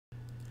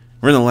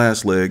We're in the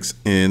last legs,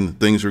 and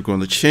things are going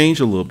to change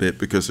a little bit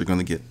because they're going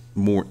to get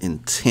more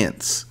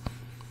intense.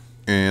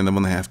 And I'm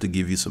going to have to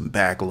give you some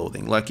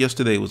backloading. Like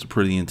yesterday was a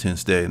pretty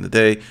intense day in the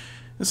day.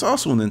 It's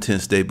also an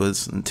intense day, but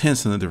it's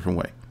intense in a different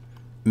way.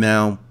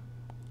 Now,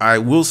 I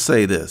will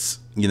say this.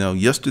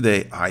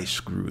 Yesterday I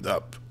screwed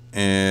up,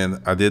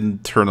 and I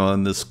didn't turn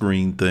on the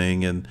screen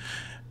thing and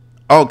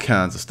all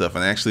kinds of stuff.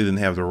 And I actually didn't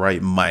have the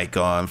right mic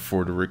on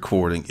for the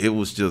recording. It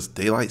was just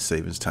daylight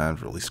savings time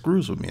really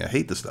screws with me. I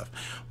hate this stuff.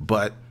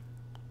 But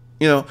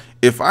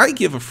if I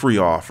give a free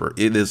offer,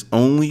 it is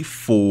only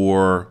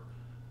for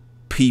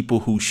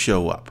people who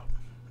show up.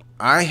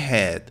 I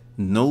had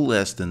no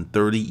less than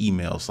 30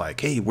 emails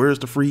like, hey, where's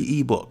the free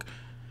ebook?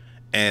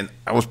 And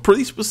I was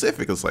pretty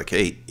specific. It's like,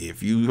 hey,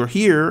 if you are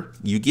here,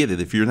 you get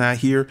it. If you're not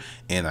here,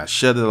 and I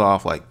shut it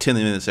off like 10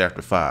 minutes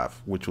after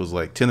 5, which was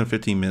like 10 or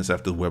 15 minutes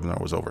after the webinar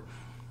was over.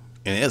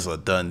 And it's a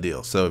done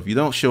deal. So if you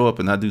don't show up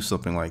and I do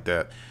something like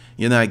that,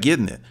 you're not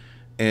getting it.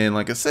 And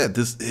like I said,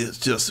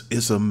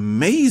 it's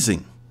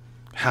amazing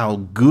how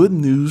good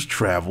news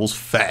travels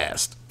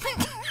fast.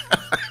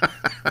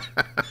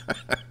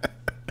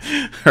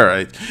 All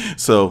right.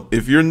 So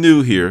if you're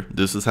new here,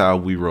 this is how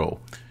we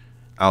roll.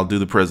 I'll do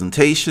the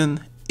presentation.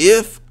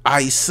 If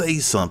I say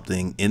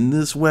something in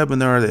this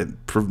webinar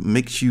that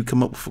makes you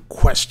come up with a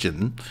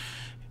question,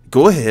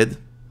 go ahead,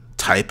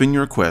 type in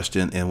your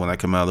question, and when I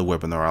come out of the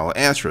webinar, I'll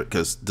answer it,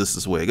 because this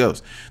is the way it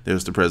goes.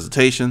 There's the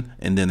presentation,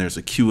 and then there's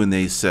a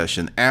Q&A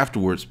session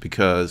afterwards,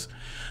 because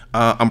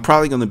I'm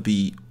probably going to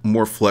be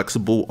more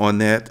flexible on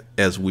that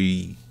as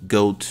we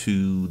go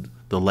to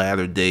the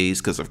latter days,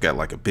 because I've got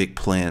like a big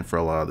plan for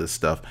a lot of this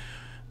stuff.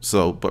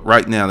 So, but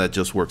right now that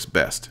just works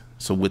best.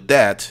 So with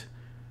that,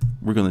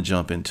 we're going to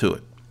jump into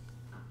it.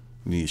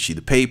 You need a sheet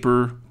of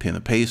paper, pen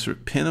and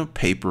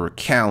paper, a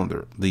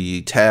calendar.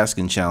 The tasks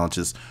and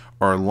challenges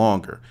are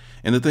longer.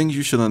 And the things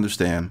you should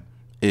understand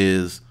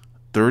is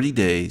 30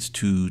 days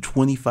to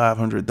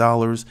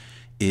 $2,500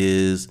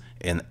 is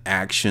an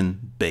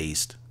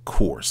action-based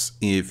course.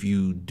 If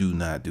you do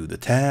not do the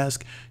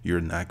task,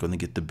 you're not going to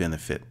get the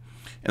benefit.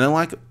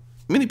 And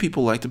many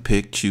people like to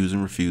pick, choose,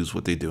 and refuse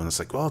what they do. And it's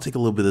like, well, I'll take a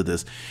little bit of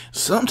this.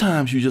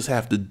 Sometimes you just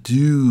have to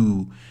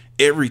do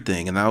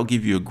everything. And I'll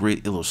give you a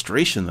great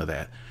illustration of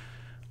that.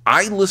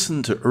 I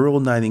listened to Earl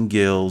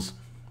Nightingale's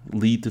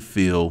Lead to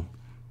Feel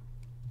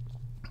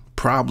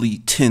probably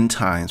 10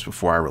 times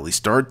before I really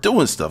started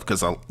doing stuff,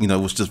 because it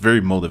was just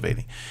very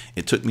motivating.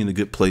 It took me in a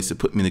good place. It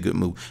put me in a good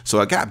mood. So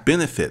I got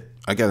benefit.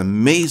 I got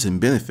amazing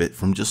benefit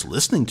from just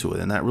listening to it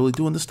and not really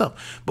doing the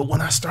stuff. But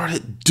when I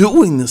started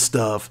doing the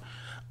stuff,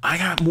 I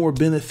got more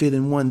benefit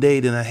in one day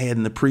than I had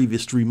in the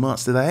previous 3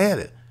 months that I had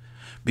it,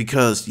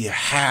 because you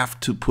have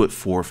to put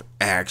forth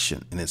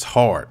action, and it's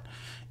hard.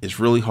 It's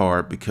really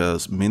hard,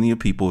 because many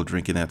people are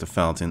drinking at the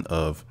fountain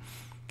of,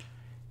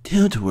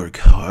 don't work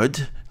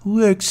hard,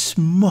 work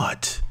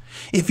smart.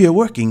 If you're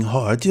working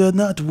hard, you're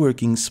not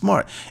working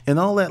smart. And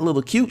all that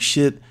little cute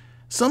shit,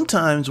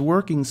 sometimes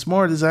working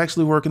smart is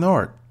actually working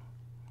hard.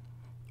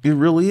 It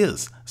really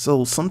is.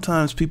 So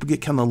sometimes people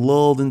get kind of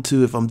lulled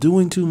into, if I'm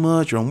doing too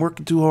much or I'm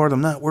working too hard,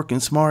 I'm not working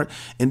smart.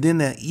 And then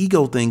that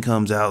ego thing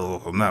comes out,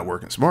 oh, I'm not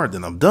working smart,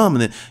 then I'm dumb.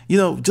 And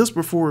then, just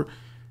before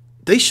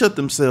they shut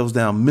themselves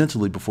down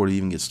mentally before they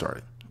even get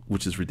started,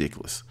 which is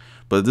ridiculous.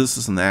 But this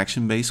is an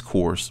action-based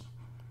course.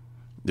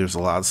 There's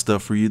a lot of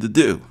stuff for you to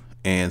do.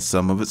 And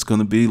some of it's going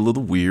to be a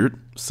little weird.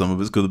 Some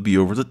of it's going to be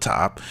over the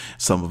top.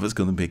 Some of it's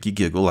going to make you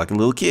giggle like a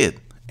little kid.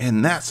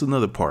 And that's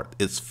another part.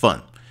 It's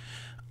fun.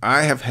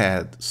 I have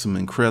had some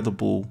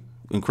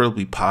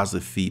incredibly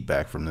positive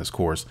feedback from this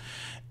course,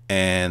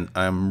 and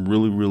I'm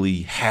really,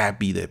 really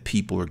happy that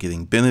people are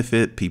getting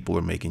benefit. People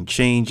are making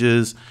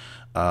changes.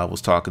 I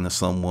was talking to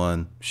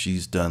someone.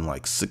 She's done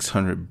like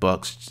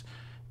 $600.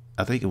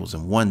 I think it was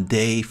in one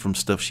day from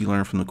stuff she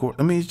learned from the course.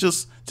 I mean, it's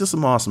just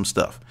some awesome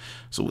stuff.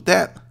 So with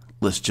that,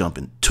 let's jump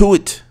into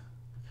it.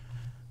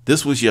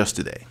 This was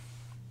yesterday.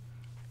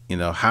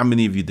 How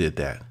many of you did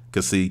that?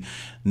 Because see,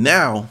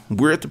 now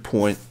we're at the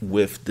point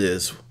with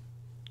this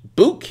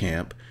boot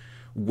camp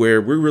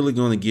where we're really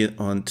going to get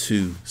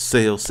onto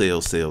sales,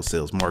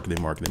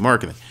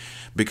 marketing.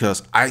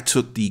 Because I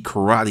took the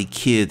Karate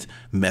Kid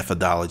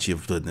methodology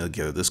of putting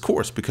together this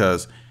course,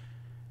 because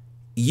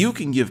you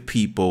can give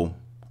people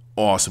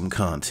awesome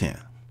content.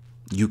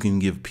 You can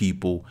give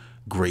people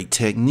great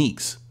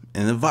techniques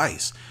and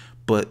advice.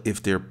 But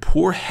if their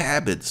poor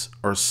habits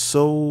are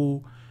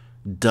so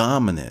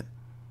dominant,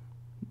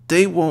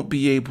 they won't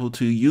be able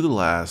to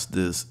utilize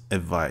this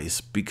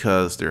advice,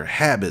 because their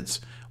habits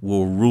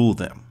will rule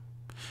them.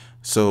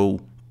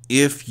 So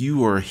if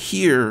you are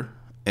here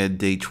at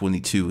day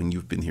 22 and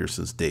you've been here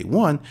since day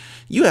 1,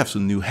 you have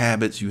some new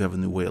habits. You have a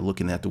new way of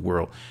looking at the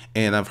world.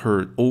 And I've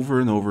heard over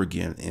and over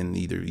again in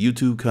either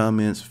YouTube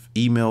comments,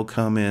 email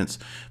comments,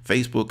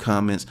 Facebook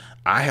comments,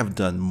 I have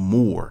done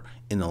more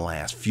in the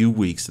last few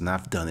weeks than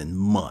I've done in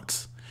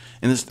months.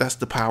 And that's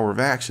the power of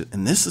action.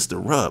 And this is the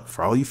rub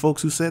for all you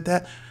folks who said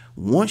that.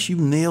 Once you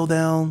nail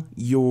down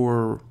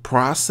your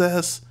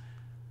process,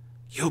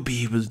 you'll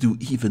be able to do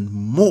even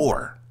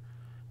more,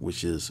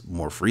 which is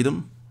more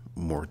freedom,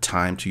 more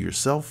time to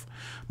yourself,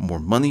 more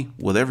money,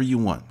 whatever you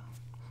want.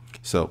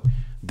 So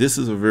this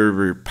is a very,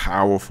 very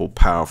powerful,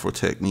 powerful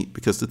technique,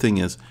 because the thing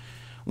is,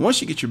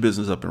 once you get your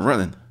business up and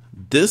running,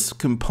 this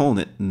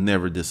component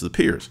never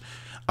disappears.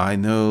 I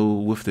know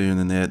with the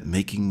internet,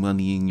 making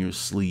money in your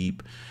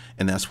sleep,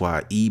 and that's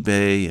why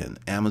eBay and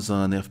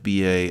Amazon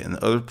FBA and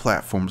other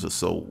platforms are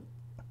so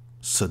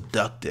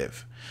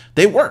seductive.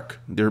 They work.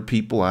 There are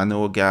people, I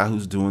know a guy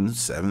who's doing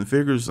 7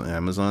 figures on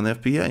Amazon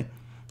FBA.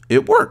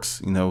 It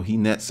works. You know, he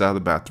nets out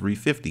about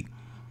 $350,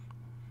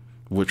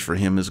 which for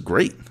him is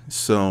great.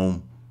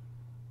 So,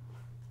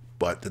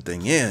 but the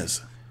thing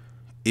is,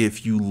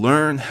 if you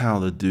learn how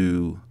to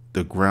do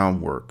the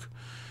groundwork,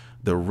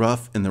 the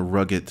rough and the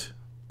rugged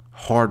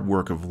hard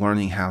work of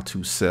learning how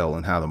to sell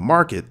and how to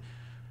market,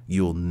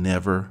 you'll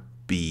never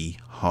be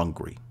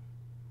hungry.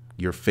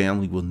 Your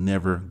family will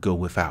never go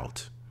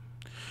without.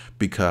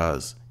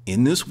 Because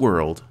in this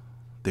world,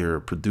 there are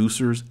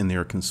producers and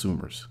there are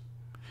consumers.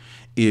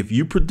 If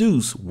you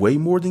produce way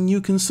more than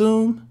you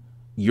consume,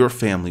 your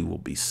family will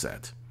be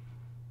set.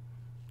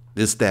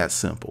 It's that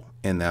simple.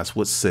 And that's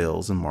what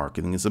sales and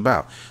marketing is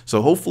about.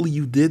 So hopefully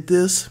you did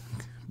this,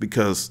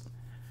 because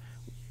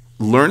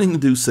learning to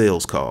do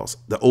sales calls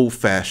the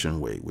old-fashioned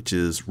way, which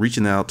is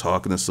reaching out,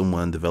 talking to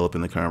someone,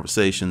 developing a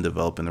conversation,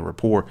 developing a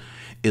rapport,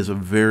 is a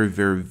very,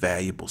 very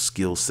valuable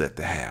skill set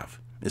to have.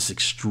 It's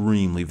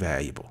extremely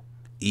valuable,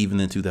 even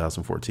in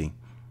 2014.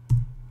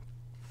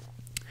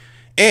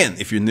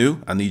 And if you're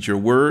new, I need your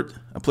word.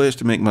 I pledge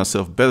to make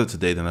myself better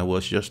today than I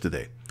was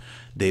yesterday.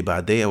 Day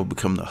by day, I will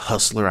become the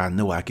hustler I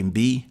know I can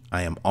be.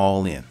 I am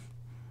all in.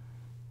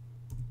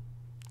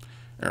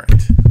 All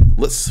right,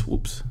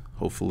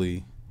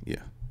 hopefully,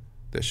 yeah,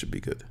 that should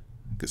be good.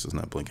 This is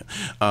not blinking.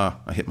 I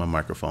hit my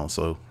microphone,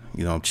 so,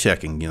 I'm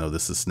checking,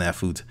 this is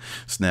snafu.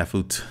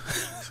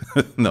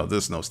 No,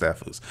 there's no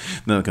snafus.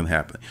 Nothing can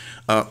happen.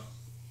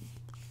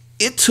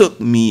 It took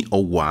me a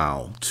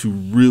while to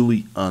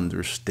really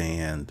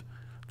understand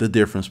the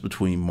difference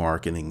between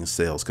marketing and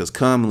sales, because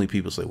commonly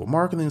people say, well,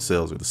 marketing and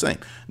sales are the same.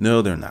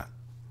 No, they're not.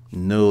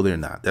 No, they're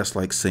not. That's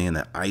like saying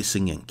that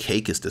icing and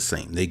cake is the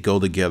same. They go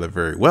together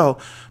very well,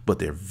 but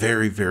they're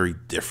very, very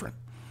different.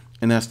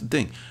 And that's the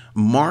thing.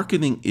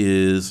 Marketing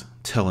is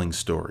telling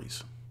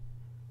stories,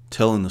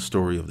 telling the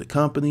story of the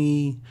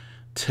company,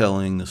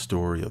 telling the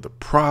story of the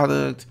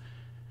product.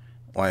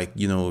 Like,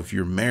 if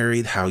you're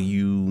married, how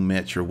you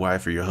met your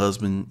wife or your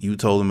husband, you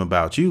told them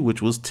about you,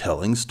 which was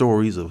telling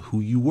stories of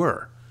who you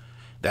were.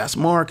 That's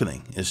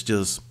marketing. It's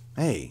just,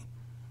 hey,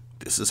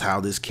 this is how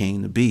this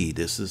came to be.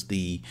 This is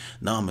the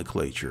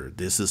nomenclature.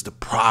 This is the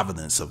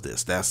provenance of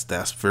this.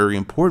 That's very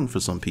important for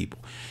some people.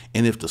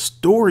 And if the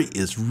story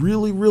is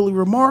really, really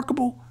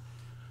remarkable,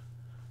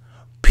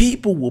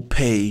 people will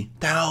pay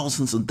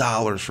thousands of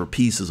dollars for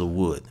pieces of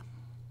wood.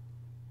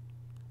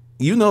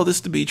 You know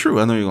this to be true.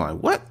 I know you're like,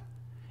 what?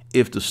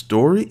 If the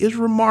story is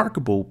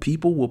remarkable,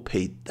 people will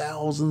pay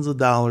thousands of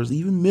dollars,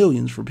 even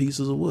millions, for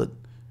pieces of wood.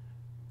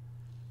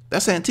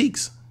 That's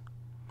antiques.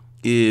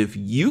 If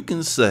you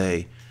can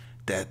say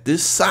that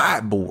this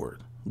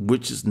sideboard,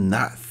 which is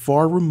not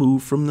far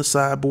removed from the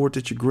sideboard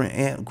that your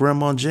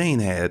Grandma Jane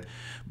had,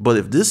 but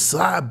if this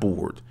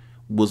sideboard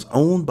was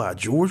owned by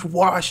George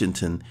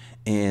Washington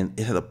and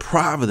it had a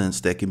provenance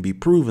that can be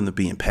proven to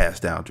being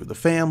passed down through the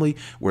family,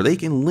 where they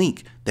can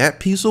link that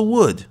piece of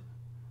wood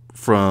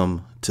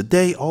from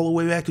today all the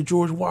way back to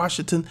George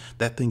Washington,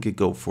 that thing could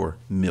go for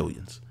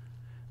millions.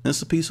 And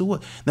it's a piece of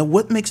wood. Now,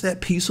 what makes that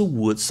piece of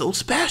wood so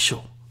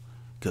special?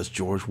 Because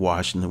George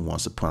Washington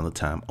once upon a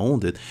time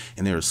owned it,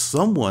 and there is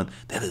someone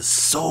that is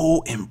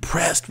so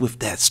impressed with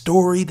that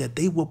story that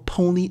they will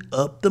pony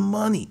up the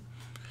money.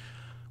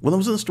 When I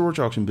was in the storage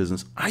auction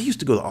business, I used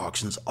to go to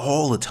auctions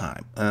all the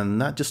time, and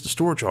not just the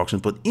storage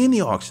auctions, but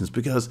any auctions,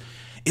 because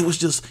it was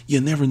just,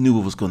 you never knew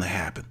what was going to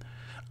happen.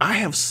 I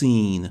have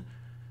seen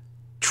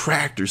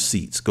tractor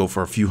seats go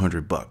for a few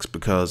 $100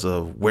 because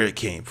of where it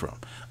came from.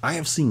 I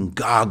have seen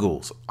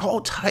goggles,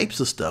 all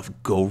types of stuff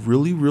go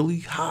really,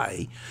 really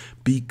high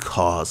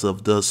because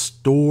of the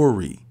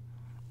story.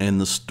 And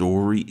the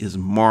story is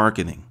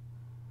marketing.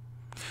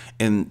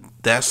 And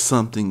that's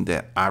something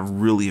that I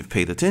really have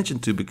paid attention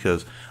to,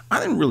 because I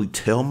didn't really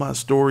tell my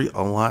story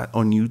a lot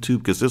on YouTube,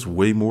 because there's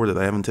way more that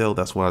I haven't told.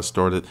 That's why I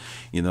started,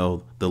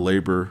 the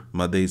labor,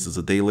 my days as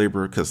a day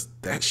laborer, because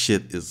that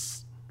shit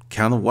is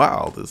kind of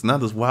wild. It's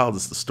not as wild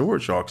as the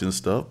storage auction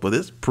stuff, but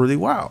it's pretty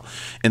wild.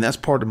 And that's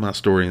part of my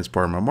story, and it's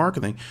part of my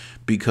marketing,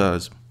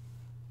 because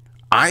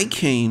I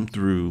came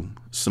through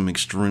some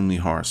extremely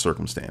hard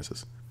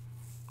circumstances.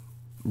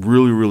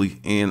 Really, really.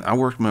 And I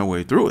worked my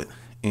way through it.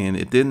 And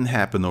it didn't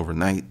happen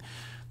overnight.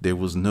 There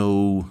was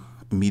no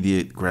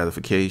immediate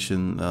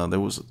gratification.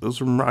 Those were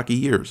some rocky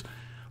years.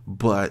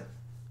 But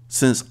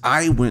since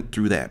I went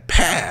through that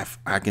path,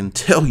 I can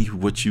tell you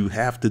what you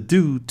have to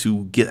do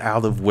to get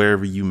out of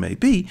wherever you may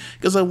be,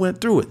 because I went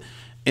through it.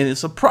 And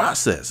it's a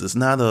process. It's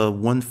not a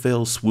one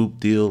fell swoop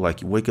deal,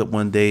 like you wake up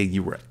one day,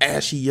 you were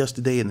ashy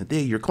yesterday, and the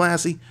day you're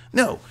classy.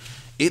 No,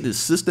 it is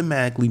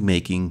systematically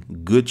making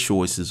good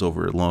choices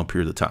over a long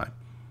period of time.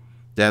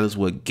 That is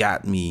what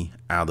got me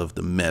out of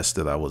the mess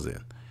that I was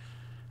in.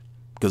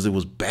 Because it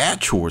was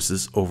bad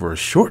choices over a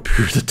short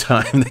period of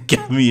time that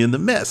got me in the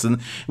mess.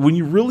 And when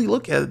you really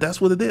look at it, that's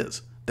what it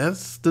is.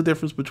 That's the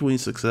difference between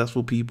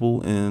successful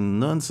people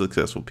and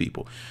unsuccessful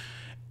people.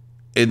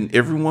 And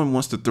everyone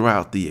wants to throw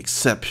out the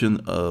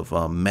exception of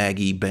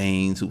Maggie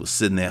Baines, who was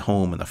sitting at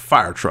home and a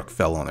fire truck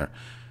fell on her.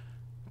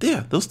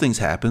 Yeah, those things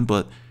happen.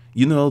 But,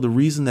 you know, the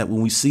reason that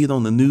when we see it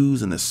on the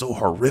news and it's so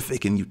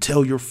horrific and you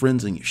tell your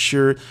friends and you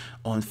share it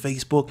on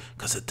Facebook,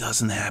 because it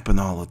doesn't happen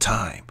all the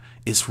time.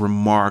 It's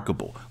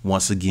remarkable.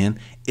 Once again,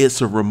 it's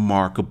a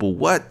remarkable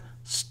what?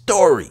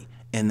 Story.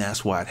 And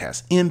that's why it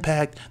has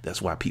impact.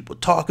 That's why people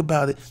talk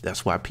about it.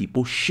 That's why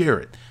people share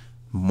it.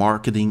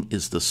 Marketing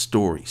is the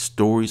story.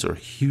 Stories are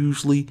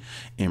hugely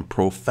and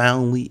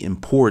profoundly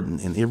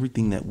important in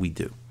everything that we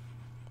do.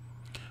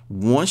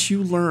 Once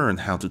you learn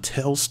how to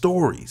tell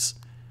stories,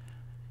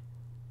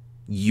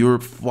 your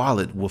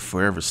wallet will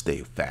forever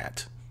stay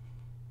fat.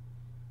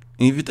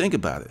 And if you think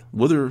about it,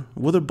 what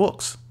are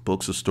books?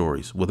 Books are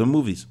stories. What are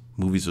movies?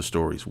 Movies are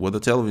stories. What are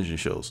television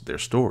shows? They're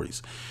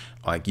stories.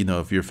 Like, you know,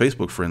 if you're a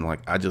Facebook friend, like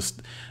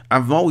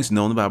I've always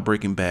known about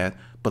Breaking Bad,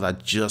 but I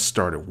just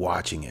started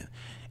watching it.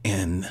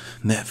 And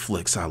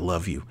Netflix, I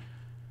love you.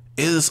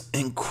 It is an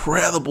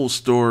incredible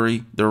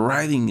story. The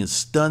writing is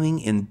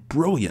stunning and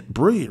brilliant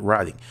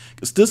writing.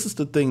 Because this is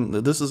the thing,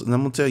 and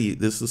I'm going to tell you,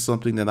 this is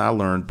something that I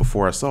learned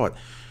before I saw it.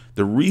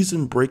 The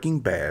reason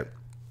Breaking Bad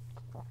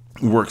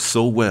works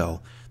so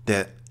well,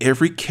 that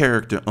every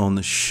character on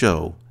the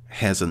show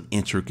has an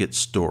intricate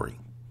story.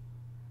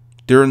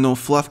 There are no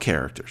fluff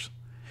characters.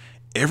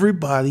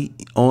 Everybody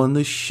on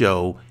the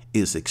show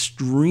is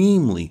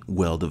extremely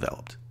well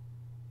developed.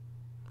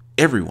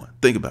 Everyone.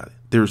 Think about it.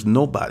 There's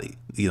nobody,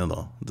 you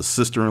know, the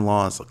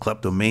sister-in-law is a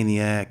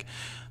kleptomaniac.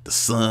 The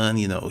son,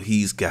 you know,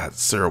 he's got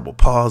cerebral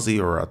palsy,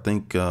 or I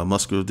think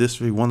muscular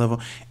dystrophy, one of them.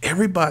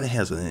 Everybody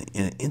has an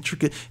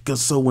intricate,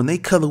 because so when they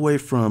cut away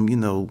from, you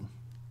know,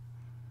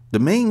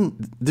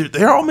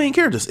 they're all main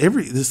characters.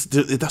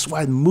 That's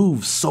why it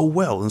moves so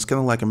well. And it's kind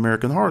of like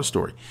American Horror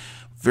Story.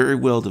 Very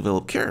well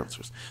developed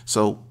characters.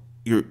 So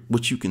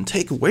what you can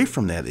take away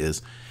from that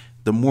is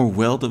the more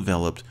well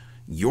developed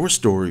your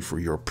story for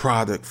your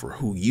product, for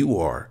who you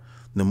are,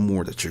 the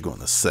more that you're going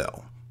to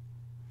sell.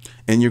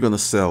 And you're going to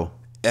sell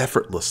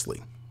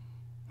effortlessly.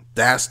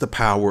 That's the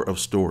power of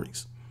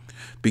stories.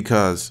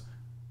 Because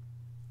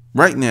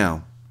right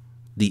now,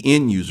 the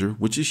end user,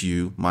 which is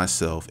you,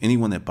 myself,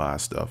 anyone that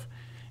buys stuff,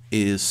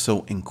 is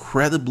so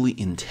incredibly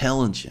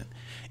intelligent.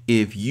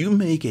 If you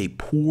make a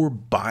poor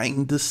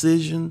buying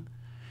decision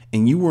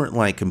and you weren't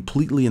like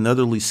completely and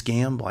utterly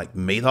scammed, like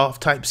Madoff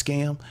type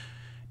scam,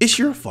 it's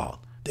your fault.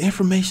 The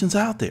information's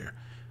out there.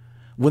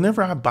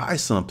 Whenever I buy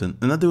something,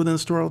 and I do it in the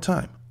store all the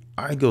time,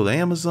 I go to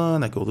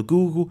Amazon, I go to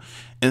Google,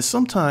 and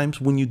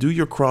sometimes when you do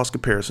your cross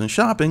comparison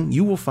shopping,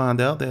 you will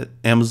find out that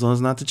Amazon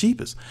is not the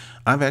cheapest.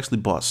 I've actually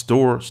bought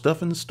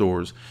stuff in the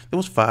stores that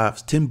was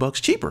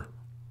 $5-10 cheaper.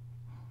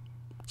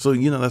 So,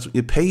 you know,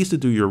 it pays to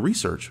do your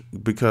research,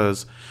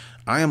 because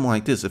I am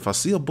like this. If I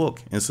see a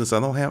book, and since I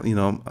don't have, you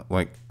know,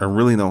 like I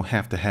really don't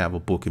have to have a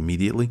book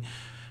immediately.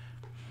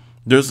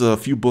 There's a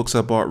few books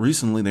I bought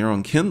recently. They're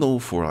on Kindle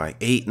for like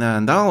 $8,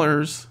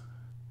 $9,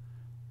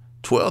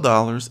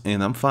 $12,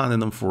 and I'm finding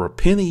them for a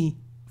penny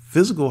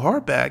physical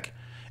hardback,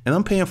 and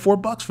I'm paying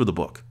 $4 for the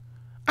book.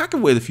 I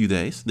can wait a few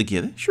days to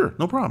get it. Sure,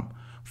 no problem.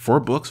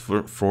 $4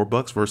 for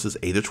 $4 versus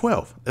 8 or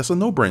 12. That's a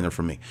no-brainer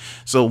for me.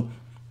 So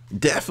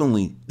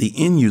definitely the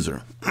end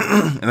user,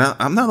 and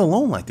I'm not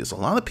alone like this. A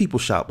lot of people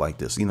shop like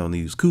this, you know, they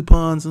use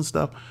coupons and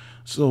stuff.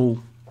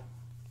 So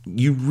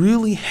you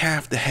really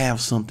have to have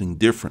something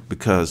different,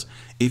 because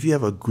if you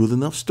have a good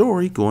enough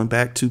story, going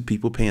back to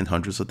people paying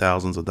hundreds of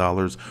thousands of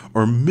dollars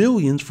or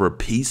millions for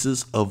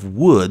pieces of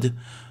wood,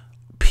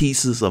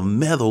 pieces of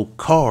metal,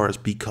 cars,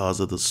 because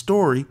of the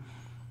story,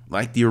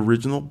 like the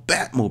original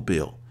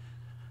Batmobile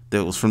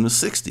that was from the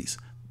 60s.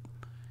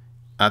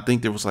 I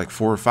think there was like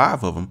 4 or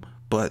 5 of them,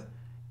 but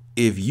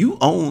if you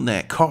own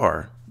that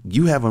car,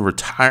 you have a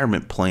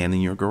retirement plan in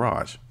your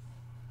garage.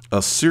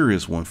 A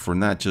serious one, for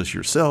not just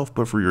yourself,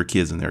 but for your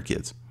kids and their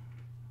kids,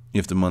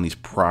 if the money's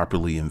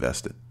properly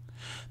invested.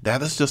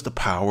 That is just the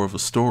power of a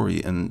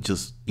story, and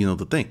just, you know,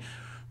 the thing.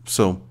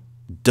 So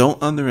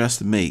don't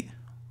underestimate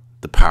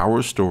the power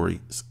of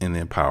stories and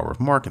the power of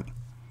marketing.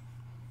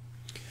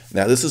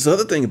 Now, this is the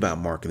other thing about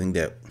marketing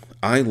that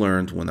I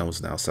learned when I was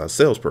an outside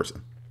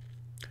salesperson.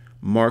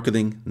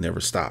 Marketing never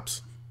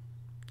stops.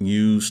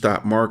 You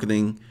stop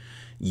marketing,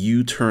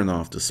 you turn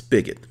off the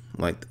spigot.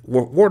 Like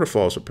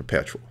waterfalls are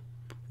perpetual.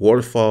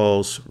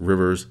 Waterfalls,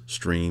 rivers,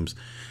 streams,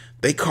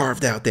 they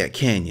carved out that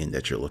canyon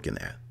that you're looking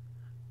at.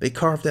 They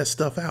carved that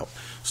stuff out.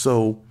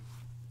 So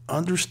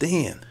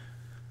understand,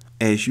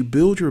 as you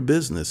build your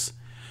business,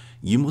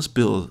 you must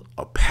build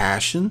a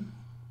passion,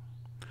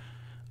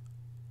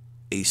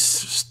 a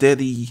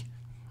steady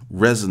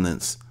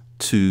resonance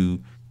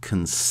to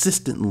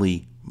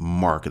consistently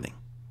marketing.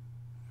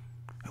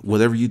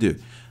 Whatever you do.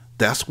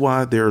 That's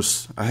why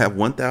I have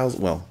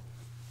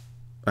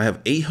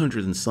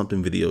 800 and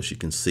something videos you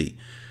can see.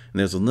 And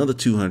there's another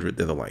 200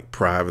 that are like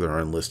private or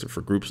unlisted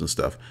for groups and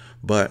stuff.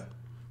 But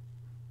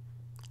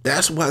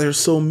that's why there's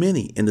so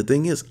many. And the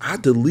thing is, I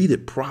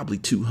deleted probably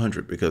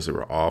 200 because they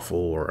were awful,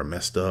 or I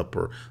messed up,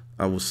 or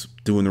I was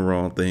doing the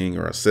wrong thing,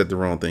 or I said the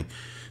wrong thing.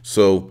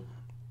 So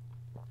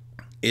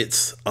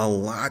it's a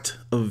lot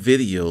of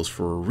videos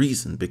for a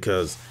reason,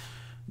 because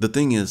the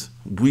thing is,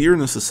 we're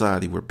in a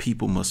society where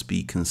people must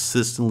be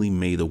consistently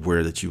made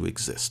aware that you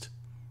exist.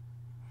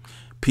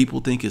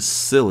 People think it's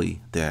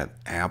silly that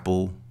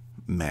Apple,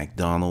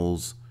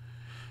 McDonald's,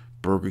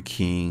 Burger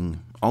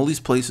King, all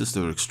these places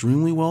that are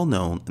extremely well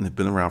known and have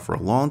been around for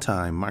a long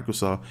time,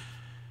 Microsoft,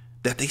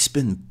 that they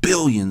spend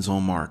billions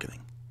on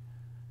marketing.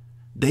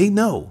 They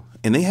know,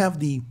 and they have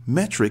the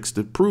metrics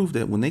to prove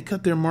that when they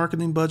cut their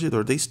marketing budget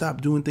or they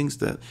stop doing things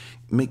that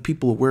make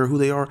people aware of who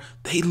they are,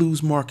 they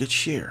lose market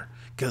share.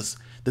 Because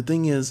the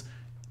thing is,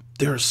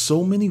 there are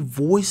so many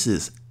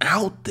voices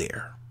out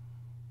there.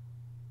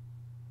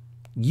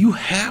 You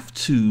have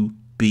to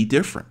be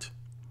different.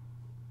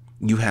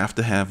 You have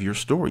to have your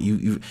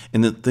story.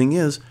 And the thing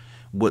is,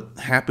 what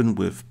happened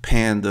with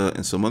Panda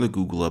and some other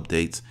Google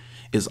updates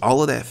is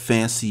all of that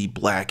fancy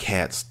black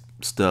hat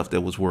stuff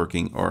that was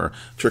working, or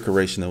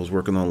trickeration that was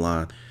working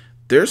online,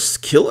 they're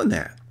killing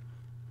that.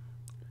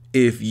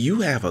 If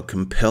you have a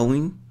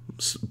compelling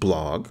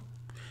blog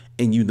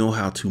and you know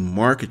how to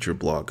market your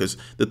blog, because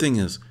the thing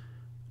is,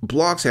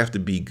 blogs have to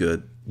be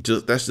good.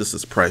 That's just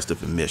its price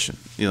of admission.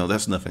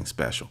 That's nothing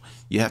special.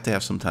 You have to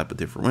have some type of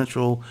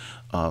differential.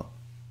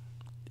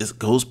 It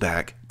goes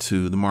back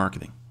to the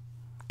marketing.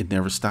 It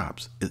never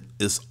stops.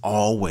 It's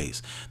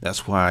always.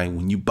 That's why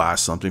when you buy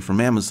something from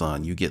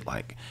Amazon, you get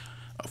like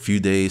a few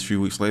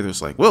weeks later,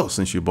 it's like, well,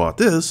 since you bought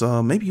this,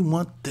 maybe you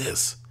want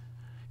this.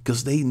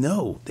 Because they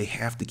know they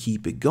have to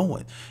keep it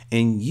going.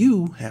 And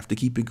you have to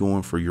keep it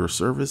going for your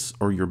service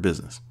or your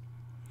business.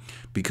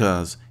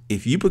 Because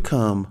if you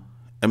become,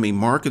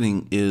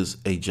 marketing is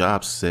a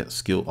job set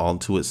skill all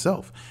to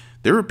itself.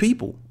 There are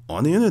people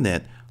on the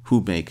internet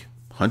who make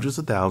hundreds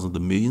of thousands to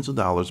millions of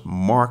dollars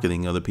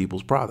marketing other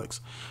people's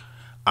products.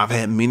 I've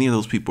had many of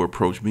those people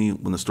approach me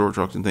when the storage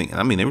auction thing.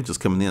 And they were just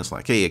coming in. It's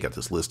like, hey, I got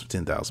this list of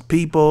 10,000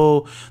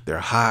 people. They're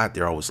hot.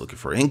 They're always looking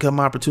for income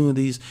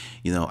opportunities.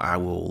 I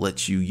will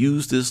let you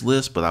use this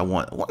list, but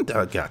one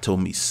guy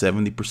told me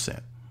 70%.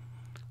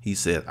 He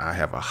said, I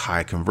have a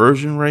high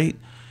conversion rate,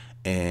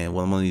 and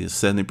what I'm going to need is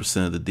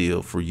 70% of the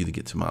deal for you to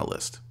get to my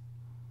list.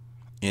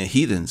 And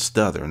he didn't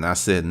stutter. And I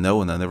said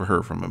no, and I never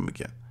heard from him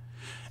again.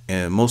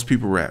 And most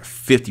people were at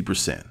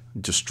 50%,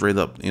 just straight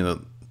up,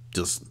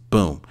 just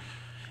boom.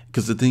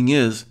 Because the thing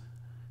is,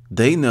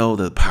 they know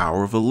the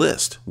power of a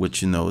list,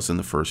 which, is in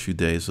the first few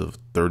days of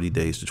 30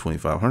 days to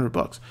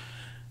 $2,500.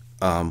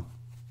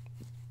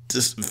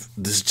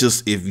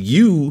 Just if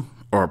you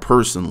are a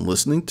person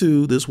listening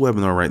to this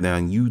webinar right now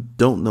and you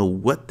don't know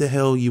what the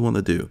hell you want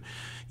to do,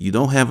 you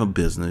don't have a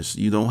business,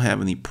 you don't have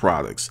any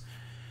products.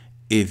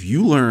 If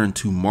you learn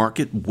to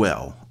market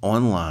well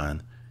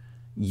online,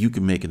 you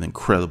can make an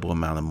incredible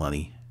amount of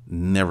money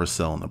never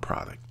selling a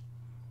product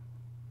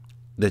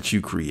that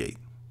you create.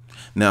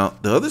 Now,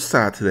 the other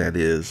side to that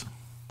is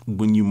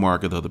when you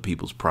market other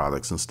people's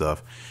products and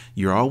stuff,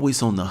 you're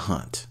always on the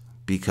hunt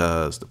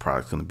because the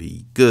product's going to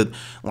be good.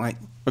 Like,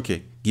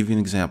 okay, give you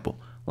an example.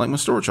 Like my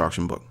storage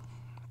auction book.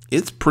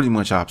 It's pretty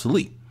much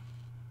obsolete.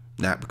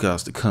 Not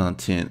because the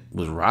content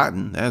was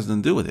rotten. That has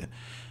nothing to do with it.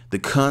 The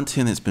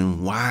content has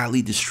been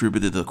widely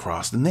distributed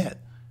across the net.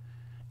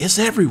 It's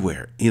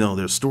everywhere.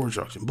 There's storage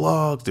auction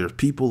blogs. There's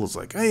people. It's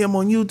like, hey, I'm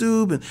on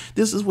YouTube and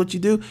this is what you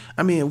do.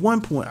 At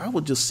one point, I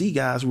would just see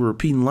guys who were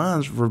repeating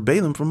lines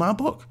verbatim from my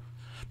book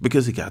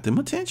because it got them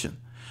attention.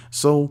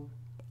 So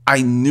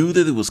I knew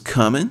that it was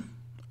coming.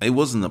 It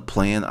wasn't a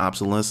planned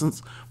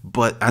obsolescence,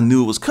 but I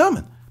knew it was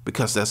coming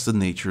because that's the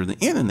nature of the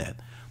internet.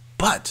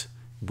 But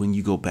when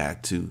you go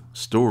back to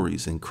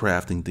stories and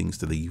crafting things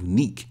that are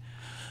unique,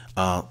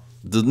 the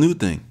new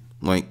thing,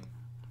 like,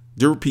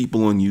 there were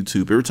people on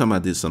YouTube, every time I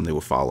did something, they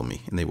would follow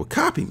me and they would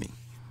copy me.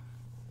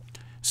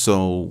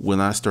 So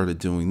when I started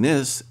doing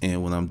this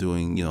and when I'm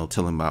doing,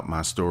 telling about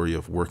my story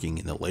of working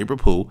in the labor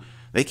pool,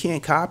 they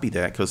can't copy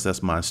that because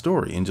that's my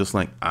story. And just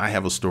like I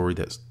have a story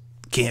that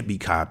can't be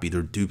copied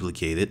or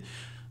duplicated,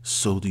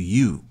 so do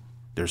you.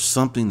 There's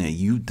something that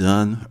you've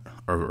done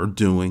or are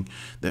doing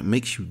that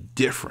makes you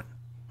different.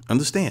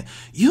 Understand,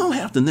 you don't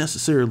have to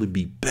necessarily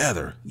be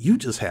better. You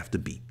just have to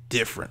be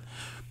different,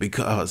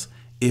 because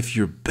if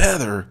you're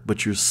better,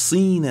 but you're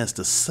seen as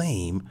the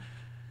same,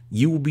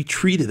 you will be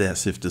treated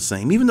as if the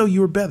same, even though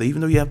you're better,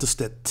 even though you have the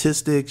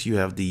statistics, you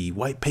have the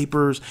white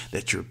papers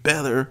that you're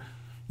better,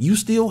 you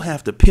still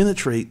have to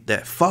penetrate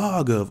that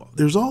fog of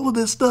there's all of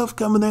this stuff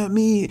coming at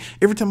me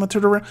every time I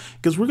turn around.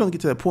 Because we're going to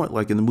get to that point,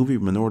 like in the movie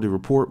Minority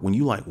Report, when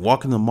you like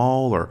walk in the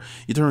mall or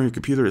you turn on your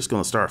computer, it's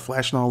going to start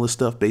flashing all this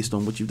stuff based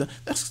on what you've done.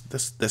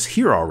 That's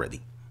here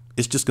already.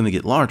 It's just going to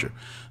get larger.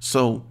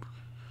 So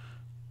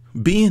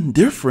being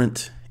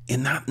different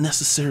and not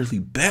necessarily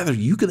better,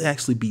 you could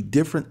actually be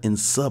different and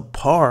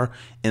subpar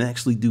and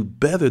actually do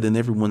better than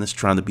everyone that's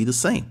trying to be the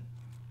same.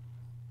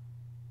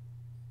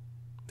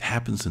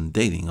 happens in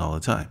dating all the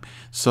time.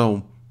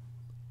 So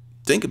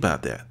think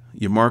about that.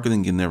 Your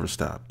marketing can never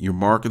stop. Your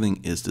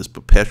marketing is this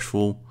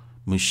perpetual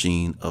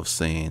machine of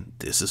saying,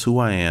 this is who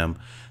I am,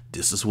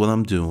 this is what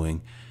I'm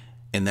doing.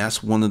 And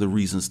that's one of the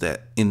reasons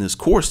that in this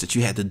course that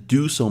you had to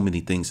do so many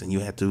things, and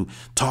you had to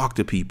talk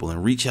to people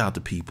and reach out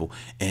to people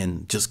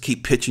and just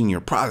keep pitching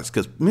your products,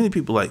 because many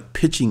people like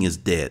pitching is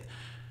dead.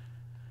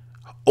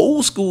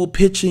 Old school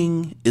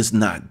pitching is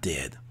not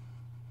dead.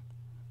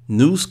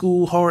 New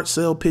school hard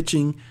sell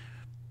pitching,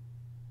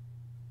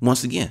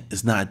 once again,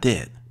 is not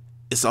dead.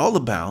 It's all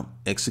about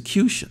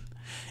execution.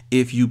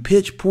 If you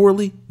pitch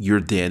poorly, you're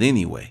dead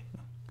anyway.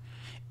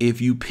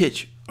 If you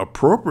pitch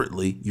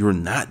appropriately, you're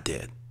not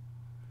dead.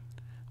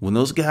 When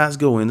those guys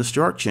go into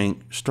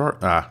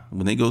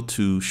when they go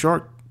to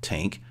Shark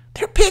Tank,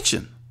 they're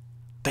pitching.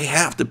 They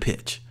have to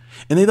pitch,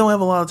 and they don't have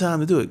a lot of time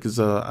to do it, because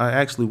I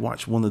actually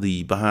watched one of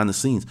the behind the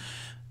scenes.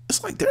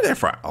 It's like they're there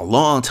for a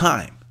long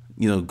time,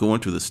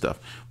 going through this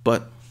stuff.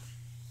 But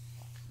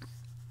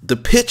the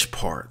pitch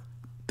part,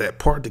 that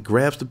part that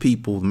grabs the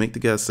people, make the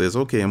guy says,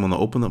 okay, I'm going to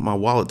open up my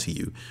wallet to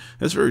you,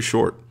 that's very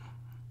short.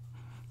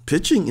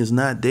 Pitching is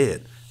not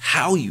dead.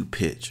 How you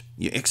pitch,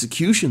 your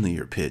execution of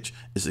your pitch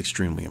is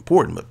extremely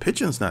important, but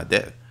pitching is not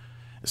dead.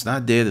 It's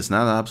not dead. It's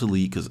not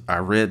obsolete, because I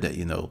read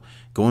that,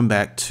 going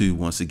back to,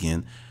 once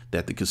again,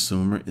 that the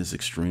consumer is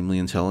extremely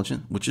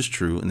intelligent, which is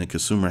true. And the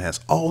consumer has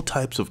all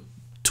types of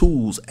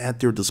tools at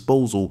their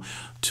disposal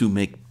to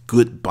make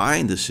good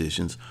buying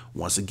decisions.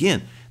 Once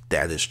again,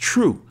 that is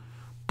true.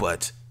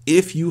 But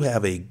if you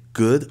have a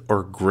good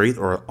or great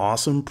or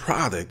awesome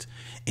product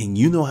and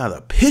you know how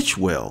to pitch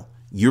well,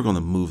 you're going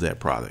to move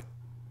that product.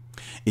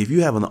 If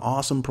you have an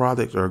awesome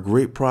product or a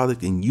great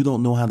product and you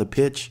don't know how to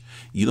pitch,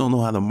 you don't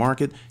know how to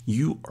market,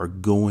 you are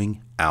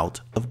going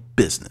out of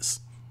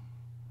business.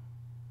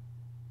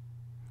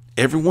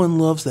 Everyone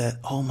loves that.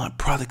 Oh, my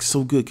product's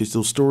so good, because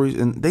those stories,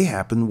 and they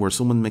happen where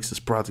someone makes this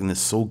product and it's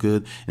so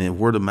good, and it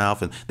word of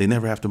mouth, and they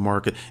never have to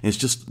market. And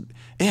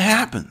it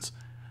happens.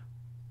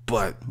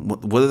 But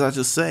what did I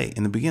just say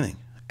in the beginning?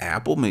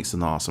 Apple makes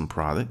an awesome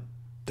product.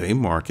 They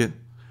market.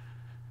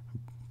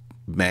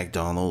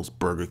 McDonald's,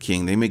 Burger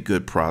King, they make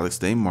good products.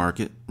 They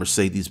market.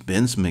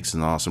 Mercedes-Benz makes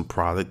an awesome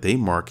product. They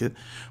market.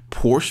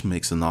 Porsche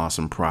makes an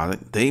awesome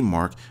product. They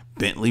market.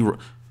 Bentley,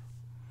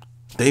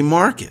 they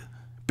market,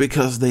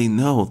 because they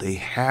know they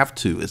have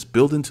to. It's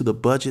built into the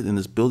budget, and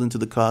it's built into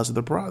the cost of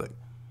the product.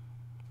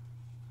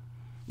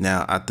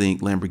 Now, I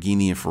think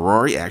Lamborghini and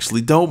Ferrari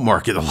actually don't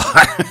market a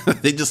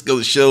lot. They just go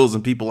to shows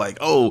and people like,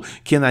 oh,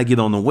 can I get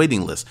on the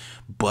waiting list?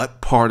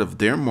 But part of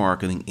their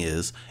marketing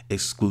is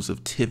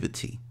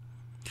exclusivity.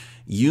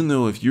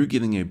 If you're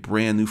getting a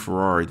brand new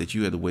Ferrari that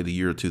you had to wait a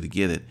year or two to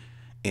get it,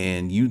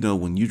 and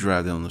when you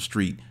drive down the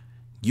street,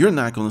 you're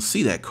not going to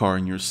see that car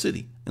in your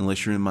city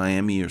unless you're in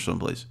Miami or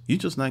someplace. You're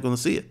just not going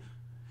to see it,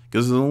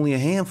 because there's only a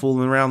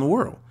handful around the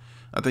world.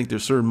 I think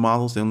there's certain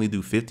models they only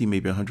do 50,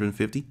 maybe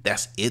 150.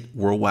 That's it,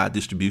 worldwide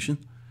distribution.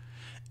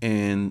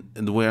 And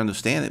the way I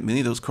understand it, many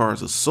of those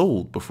cars are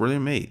sold before they're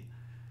made.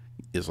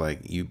 It's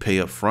like you pay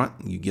up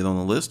front, you get on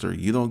the list, or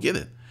you don't get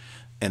it.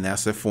 And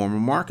that's their form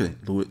of marketing.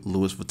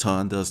 Louis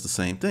Vuitton does the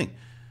same thing.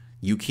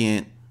 You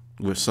can't,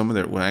 with some of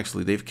their,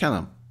 actually, they've kind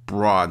of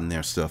broadened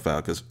their stuff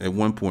out, because at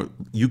one point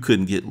you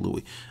couldn't get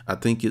Louis. I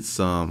think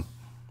it's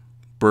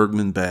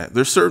Bergman bag.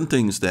 There's certain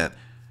things that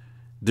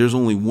there's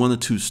only one or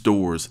two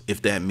stores,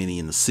 if that many,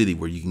 in the city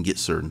where you can get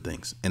certain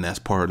things. And that's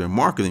part of their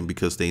marketing,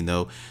 because they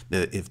know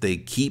that if they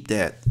keep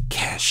that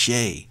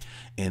cachet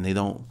and they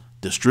don't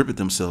distribute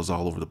themselves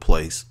all over the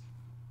place,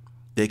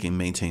 they can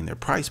maintain their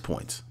price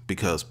points,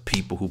 because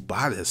people who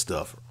buy that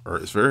stuff,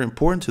 it's very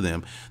important to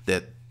them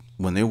that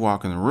when they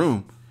walk in the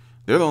room,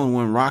 they're the only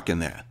one rocking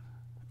that,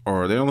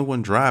 or they're the only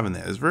one driving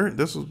that.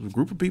 This is a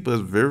group of people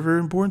that's very, very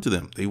important to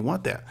them. They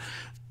want that.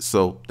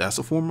 So that's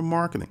a form of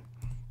marketing.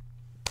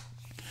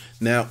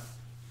 Now,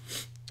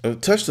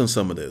 I've touched on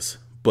some of this,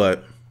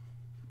 but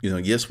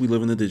yes, we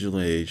live in the digital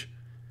age,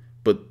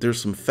 but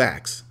there's some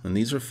facts, and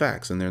these are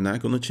facts, and they're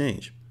not going to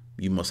change.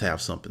 You must have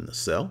something to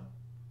sell.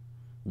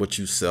 What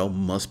you sell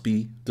must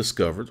be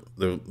discovered.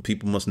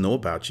 People must know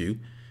about you,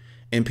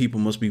 and people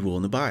must be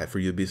willing to buy it for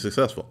you to be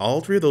successful.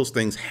 All three of those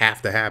things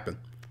have to happen.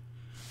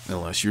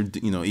 Unless you're,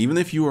 even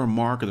if you are a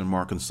marketer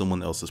marketing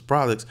someone else's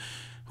products,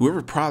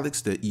 whoever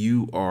products that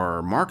you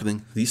are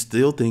marketing, these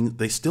things,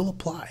 they still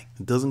apply.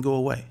 It doesn't go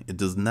away. It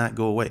does not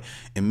go away.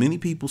 And many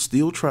people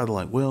still try to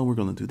we're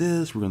going to do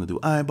this. We're going to do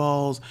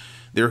eyeballs.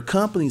 There are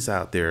companies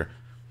out there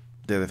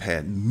that have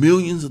had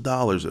millions of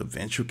dollars of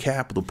venture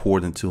capital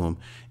poured into them,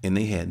 and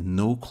they had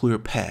no clear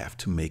path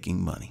to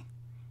making money.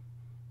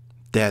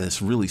 That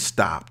has really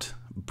stopped.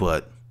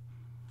 But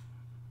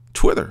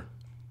Twitter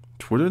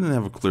didn't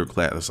have a clear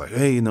path. It's like,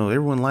 hey,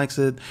 everyone likes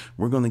it.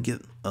 We're going to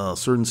get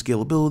certain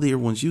scalability.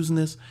 Everyone's using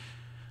this.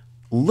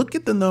 Look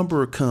at the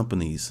number of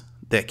companies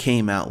that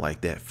came out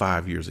like that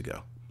 5 years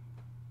ago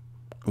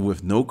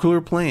with no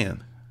clear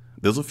plan.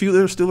 There's a few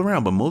that are still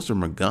around, but most of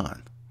them are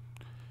gone.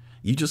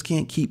 You just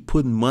can't keep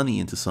putting money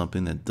into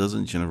something that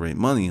doesn't generate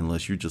money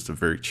unless you're just a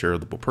very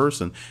charitable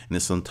person and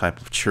it's some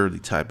type of charity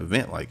type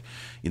event like,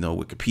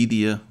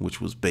 Wikipedia, which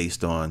was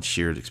based on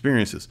shared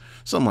experiences.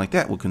 Something like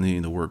that will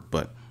continue to work.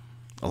 But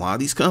a lot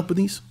of these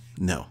companies,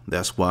 no.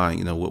 That's why,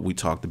 what we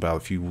talked about a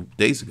few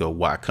days ago,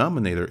 Y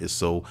Combinator is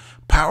so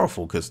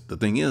powerful. Because the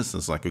thing is,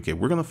 it's like, okay,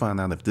 we're going to find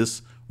out if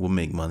this will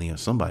make money if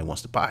somebody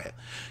wants to buy it.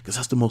 Because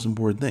that's the most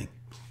important thing.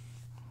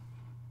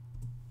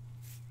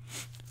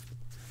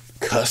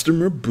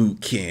 Customer boot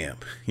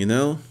camp,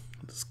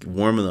 it's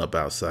warming up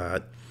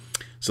outside.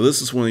 So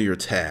this is one of your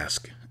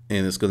tasks,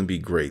 and it's going to be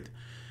great.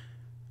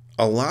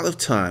 A lot of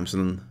times,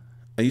 and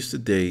I used to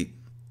date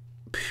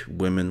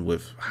women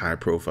with high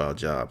profile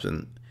jobs,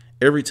 and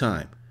every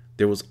time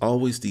there was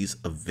always these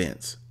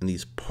events and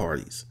these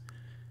parties.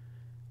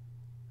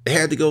 They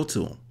had to go to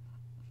them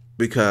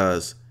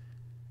because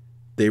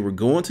they were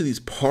going to these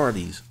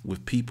parties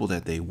with people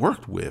that they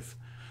worked with,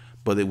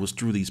 but it was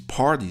through these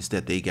parties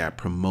that they got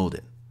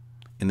promoted.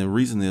 And the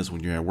reason is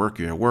when you're at work,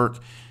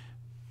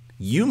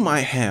 you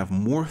might have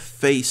more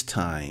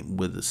FaceTime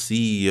with the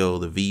CEO,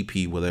 the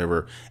VP,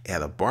 whatever,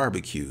 at a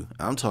barbecue.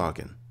 I'm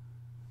talking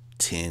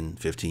 10,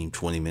 15,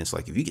 20 minutes.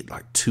 Like if you get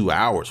like 2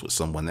 hours with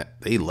someone that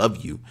they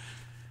love you,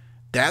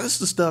 that is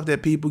the stuff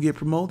that people get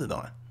promoted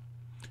on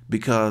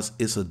because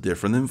it's a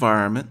different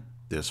environment.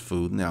 There's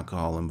food and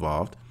alcohol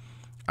involved.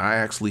 I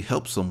actually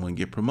helped someone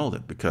get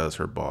promoted because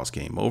her boss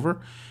came over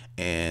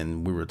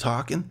and we were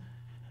talking.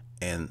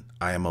 And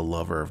I am a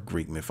lover of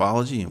Greek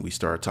mythology, and we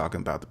started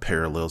talking about the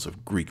parallels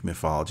of Greek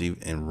mythology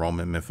and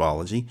Roman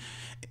mythology,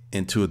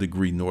 and to a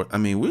degree,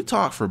 we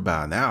talked for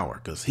about an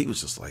hour because he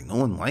was just like, no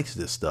one likes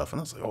this stuff.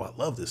 And I was like, oh, I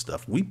love this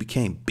stuff. We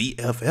became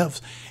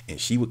BFFs, and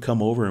she would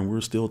come over, and we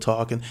were still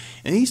talking.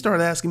 And he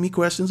started asking me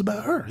questions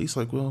about her. He's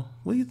like, well,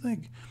 what do you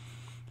think?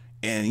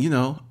 And,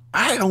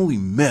 I had only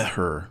met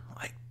her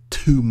like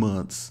 2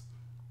 months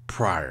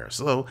prior.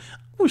 So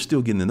we're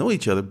still getting to know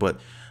each other,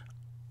 but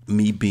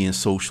me being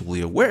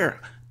socially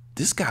aware,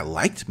 this guy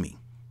liked me.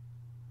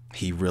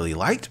 He really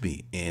liked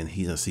me. And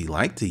he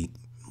liked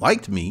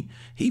me.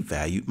 He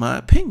valued my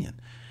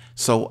opinion.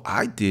 So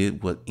I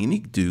did what any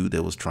dude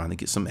that was trying to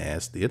get some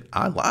ass did.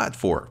 I lied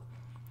for her.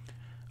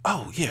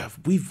 Oh, yeah,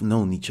 we've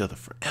known each other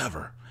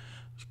forever.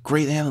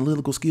 Great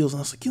analytical skills. And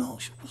I was like,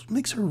 what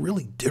makes her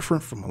really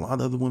different from a lot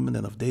of other women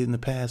that I've dated in the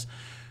past?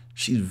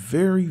 She's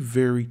very,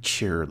 very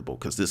charitable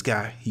because this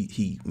guy,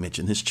 he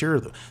mentioned his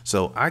charitable.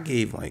 So I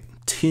gave like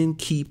 10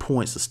 key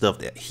points of stuff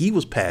that he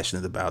was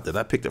passionate about that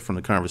I picked up from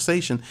the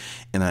conversation,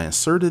 and I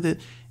inserted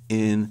it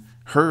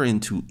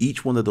into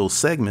each one of those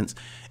segments.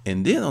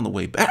 And then on the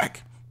way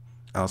back,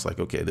 I was like,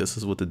 okay, this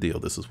is what the deal.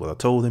 This is what I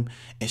told him.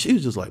 And she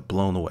was just like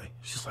blown away.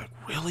 She's like,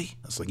 really?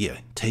 I was like, yeah,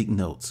 take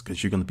notes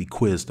because you're going to be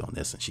quizzed on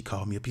this. And she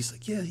called me up. He's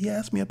like, yeah, he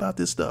asked me about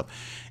this stuff.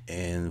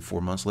 And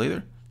 4 months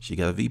later, she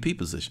got a VP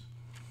position.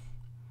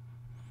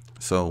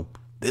 So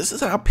this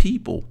is how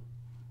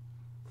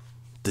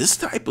this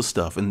type of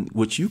stuff, and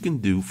what you can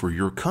do for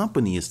your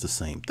company is the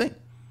same thing.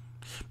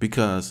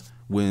 Because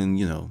when,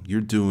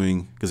 you're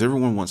doing, because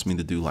everyone wants me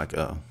to do like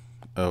a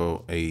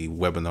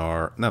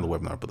webinar, not a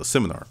webinar, but a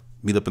seminar,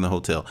 meet up in a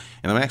hotel.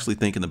 And I'm actually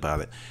thinking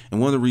about it.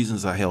 And one of the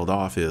reasons I held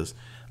off is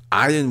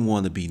I didn't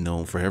want to be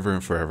known forever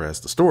and forever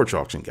as the storage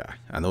auction guy.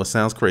 I know it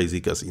sounds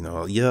crazy because,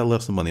 I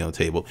left some money on the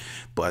table,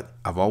 but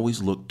I've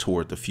always looked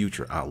toward the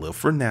future. I live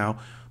for now,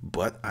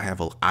 but I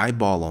have an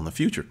eyeball on the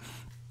future.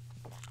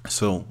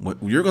 So what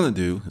you're going to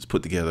do is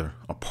put together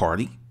a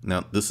party.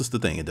 Now, this is the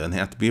thing. It doesn't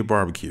have to be a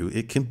barbecue.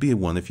 It can be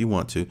one if you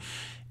want to.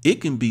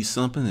 It can be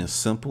something as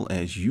simple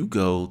as you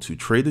go to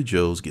Trader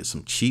Joe's, get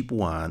some cheap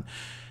wine.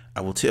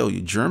 I will tell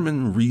you,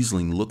 German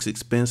Riesling looks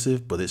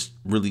expensive, but it's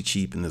really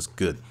cheap and it's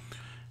good.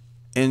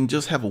 And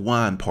just have a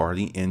wine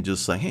party and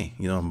just say, hey,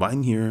 I'm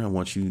buying here. I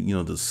want you,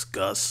 to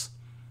discuss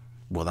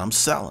what I'm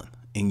selling.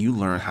 And you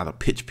learn how to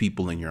pitch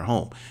people in your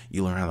home.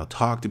 You learn how to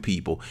talk to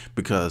people,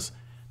 because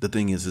the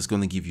thing is, it's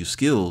going to give you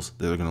skills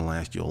that are going to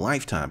last you a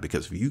lifetime.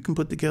 Because if you can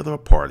put together a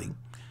party,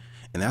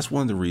 and that's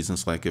one of the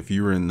reasons, like if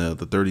you're in the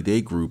 30-day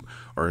group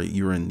or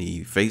you're in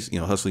the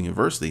Hustling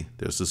University,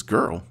 there's this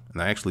girl,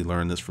 and I actually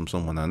learned this from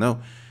someone I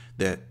know,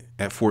 that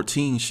at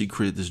 14, she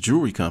created this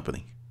jewelry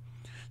company.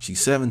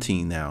 She's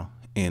 17 now,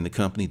 and the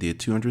company did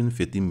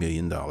 $250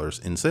 million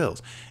in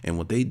sales. And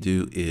what they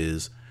do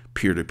is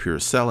peer-to-peer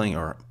selling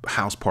or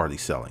house party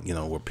selling,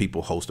 where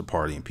people host a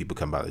party and people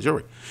come buy the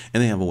jewelry.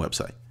 And they have a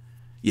website.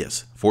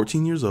 Yes,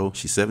 14 years old.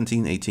 She's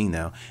 17, 18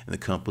 now, and the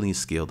company is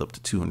scaled up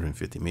to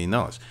 $250 million.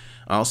 I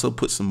also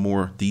put some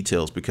more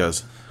details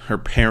because her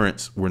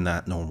parents were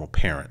not normal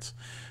parents.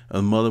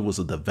 Her mother was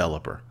a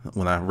developer.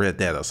 When I read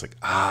that, I was like,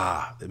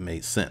 it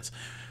made sense,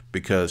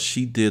 because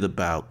she did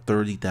about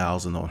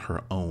 $30,000 on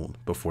her own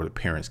before the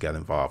parents got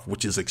involved,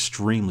 which is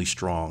extremely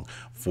strong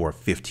for a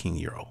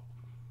 15-year-old.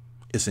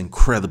 It's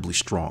incredibly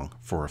strong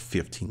for a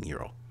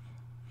 15-year-old.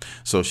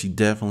 So she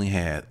definitely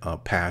had a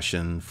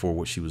passion for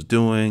what she was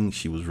doing.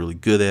 She was really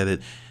good at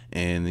it.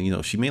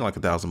 And, she made like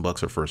 $1,000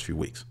 her first few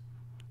weeks.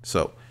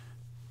 So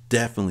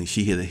definitely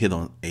she hit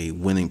on a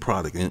winning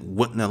product. And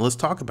what now? Let's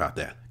talk about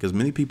that, because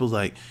many people's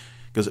like,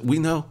 because we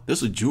know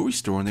there's a jewelry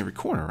store in every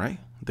corner, right?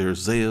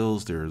 There's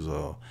Zales, there's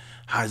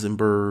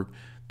Heisenberg,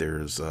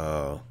 there's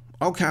all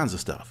kinds of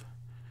stuff.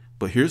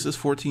 But here's this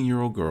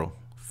 14-year-old girl,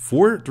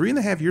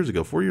 3.5 years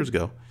ago, 4 years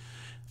ago.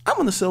 I'm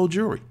going to sell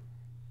jewelry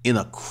in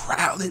a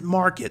crowded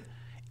market,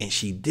 and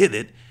she did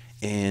it.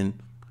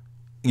 And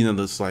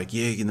it's like,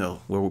 yeah,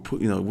 we're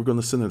going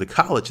to send her to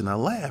college, and I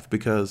laugh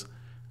because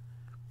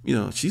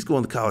she's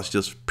going to college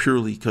just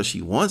purely because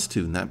she wants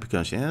to, not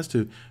because she has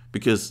to,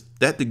 because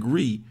that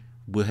degree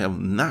would have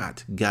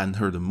not gotten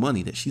her the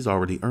money that she's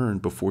already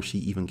earned before she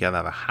even got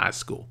out of high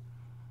school.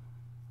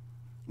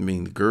 I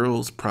mean, the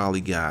girls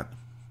probably got,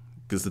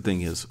 because the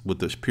thing is with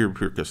this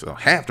peer-to-peer, because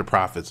half the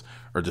profits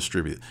are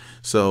distributed.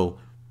 So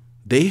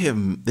they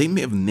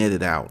may have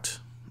netted out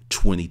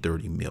 20,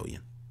 30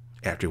 million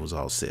after it was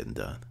all said and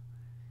done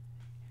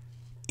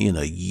in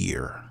a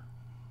year.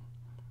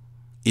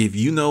 If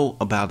you know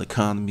about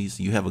economies,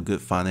 you have a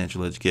good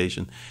financial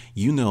education,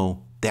 you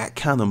know that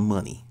kind of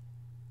money,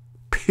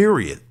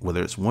 period,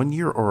 whether it's 1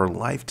 year or a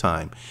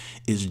lifetime,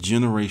 is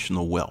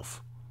generational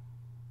wealth.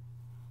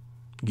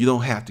 You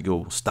don't have to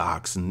go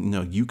stocks,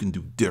 and you can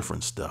do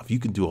different stuff. You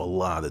can do a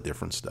lot of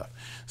different stuff.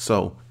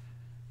 So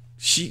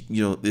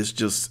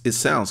it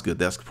sounds good.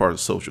 That's part of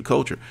social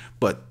culture.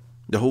 But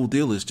the whole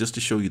deal is just to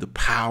show you the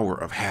power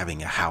of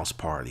having a house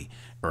party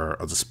or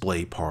a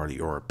display party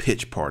or a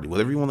pitch party,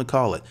 whatever you want to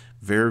call it.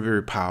 Very,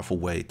 very powerful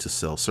way to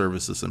sell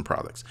services and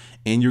products.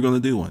 And you're going to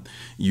do one.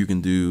 You can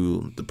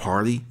do the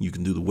party, you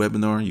can do the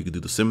webinar, you can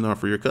do the seminar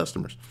for your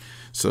customers.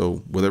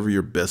 So whatever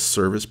your best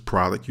service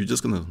product, you're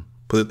just going to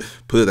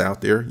put it out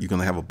there. You're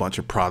going to have a bunch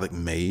of product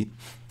made,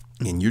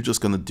 and you're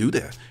just going to do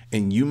that.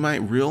 And you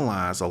might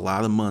realize a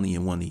lot of money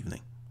in one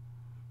evening.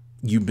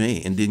 You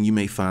may, and then you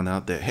may find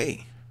out that,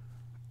 hey,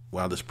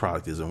 wow, this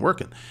product isn't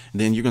working. And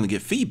then you're going to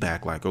get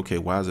feedback like, okay,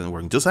 why isn't it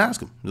working? Just ask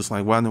them. Just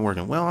like, why isn't it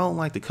working? Well, I don't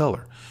like the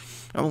color.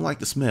 I don't like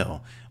the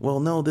smell. Well,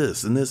 no,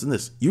 this and this and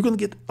this. You're going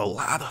to get a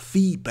lot of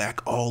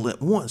feedback all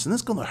at once. And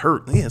it's going to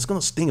hurt. Yeah, it's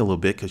going to sting a little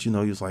bit because, you're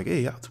like,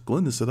 hey,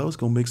 Glenda said I was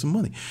going to make some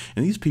money.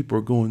 And these people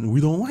are going, we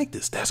don't like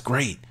this. That's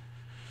great.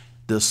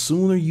 The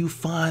sooner you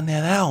find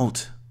that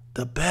out,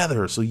 the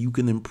better, so you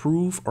can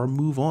improve or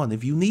move on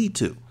if you need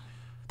to.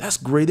 That's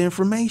great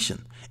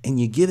information. And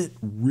you get it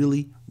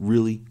really,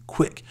 really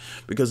quick,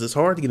 because it's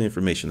hard to get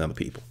information out of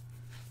people.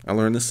 I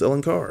learned this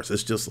selling cars.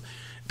 It's just,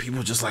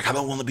 people are just like, I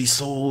don't want to be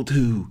sold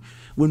to,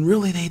 when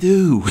really they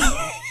do.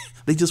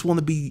 They just want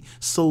to be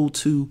sold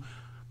to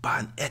by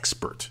an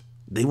expert.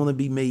 They want to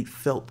be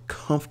felt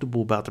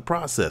comfortable about the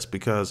process,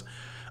 because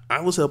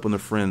I was helping a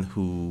friend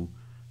who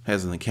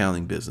has an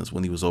accounting business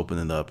when he was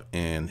opening up,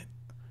 and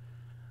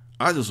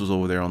I just was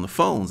over there on the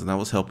phones, and I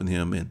was helping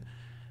him, and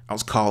I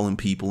was calling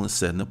people and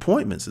setting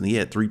appointments, and he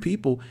had 3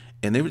 people,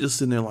 and they were just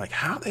sitting there like,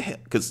 how the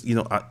heck? Because,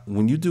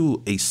 when you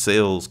do a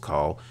sales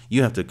call,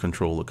 you have to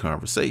control the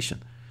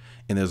conversation.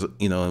 And there's,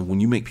 when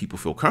you make people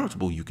feel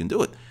comfortable, you can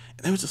do it.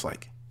 And they was just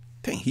like,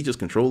 dang, he just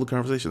controlled the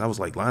conversation. I was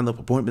like lined up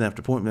appointment after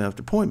appointment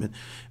after appointment,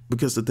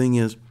 because the thing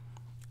is,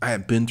 I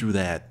had been through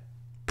that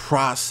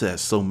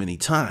process so many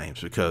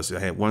times, because I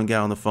had one guy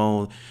on the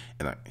phone,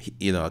 and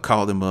I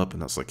called him up,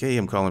 and I was like, hey,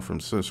 I'm calling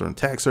from certain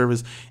tax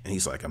service. And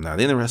he's like, I'm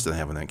not interested in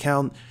having an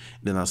accountant.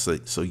 Then I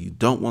said, so you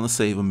don't want to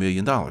save $1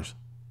 million?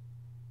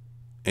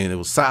 And it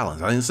was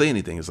silence. I didn't say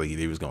anything. It's like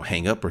either he was going to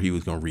hang up or he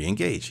was going to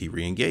re-engage. He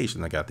re-engaged,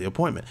 and I got the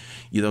appointment.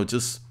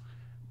 Just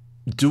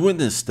doing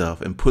this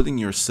stuff and putting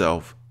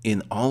yourself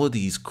in all of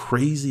these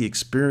crazy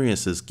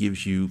experiences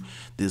gives you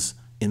this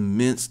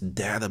immense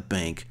data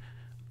bank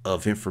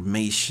of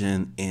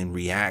information and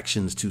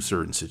reactions to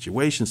certain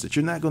situations that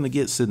you're not going to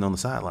get sitting on the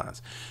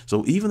sidelines.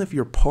 So even if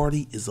your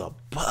party is a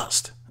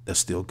bust, that's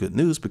still good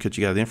news, because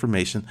you got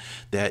information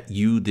that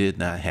you did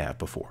not have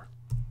before.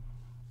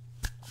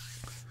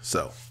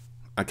 So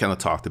I kind of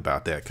talked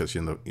about that, because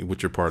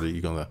with your party,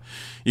 you're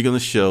gonna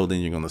show,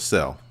 then you're gonna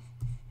sell.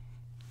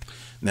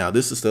 Now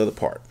this is the other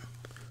part.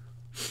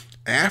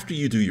 After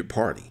you do your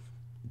party,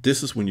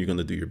 this is when you're going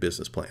to do your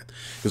business plan,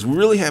 because we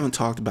really haven't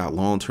talked about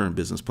long-term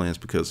business plans,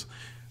 because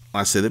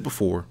I said it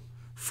before,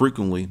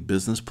 frequently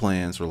business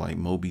plans are like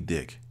Moby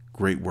Dick,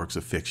 great works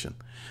of fiction.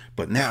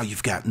 But now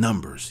you've got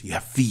numbers, you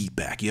have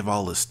feedback, you have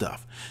all this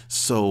stuff.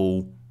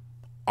 So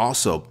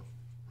also,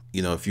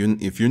 if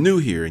you're new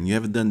here and you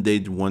haven't done day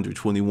 1 through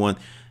 21,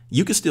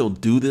 you can still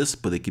do this,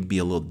 but it can be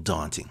a little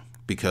daunting,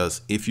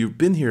 because if you've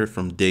been here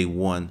from day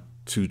 1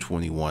 to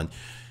 21,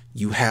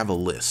 you have a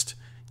list.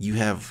 You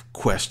have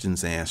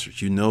questions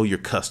answered. You know your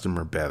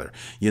customer better.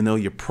 You know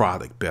your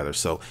product better.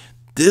 So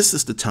this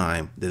is the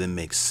time that it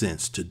makes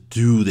sense to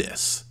do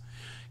this,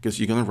 because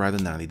you're going to write a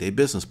 90-day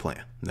business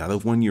plan. Now, the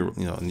 1 year,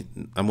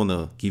 I'm going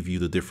to give you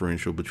the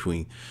differential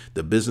between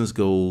the business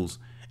goals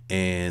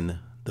and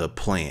the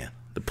plan.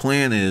 The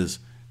plan is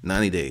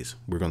 90 days.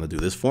 We're going to do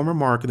this form of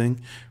marketing.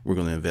 We're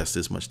going to invest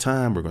this much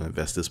time. We're going to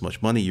invest this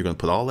much money. You're going to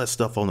put all that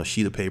stuff on a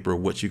sheet of paper,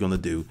 what you're going to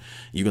do.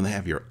 You're going to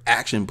have your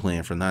action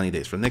plan for 90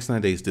 days. For the next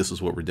 90 days, this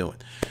is what we're doing.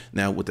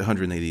 Now, with the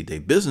 180-day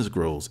business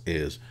goals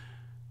is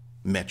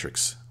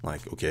metrics.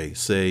 Like, okay,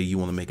 say you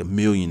want to make $1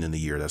 million in a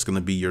year. That's going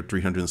to be your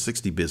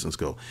 360 business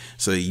goal.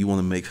 Say you want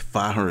to make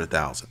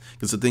 500,000.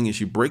 Because the thing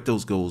is, you break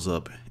those goals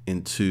up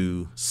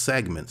into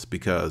segments,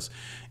 because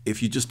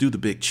if you just do the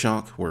big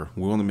chunk where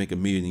we want to make $1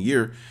 million a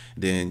year,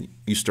 then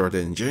you start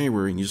that in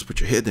January and you just put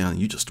your head down and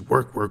you just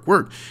work.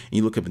 And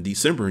you look up in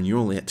December and you're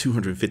only at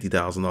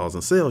 $250,000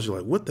 in sales. You're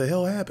like, what the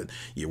hell happened?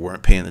 You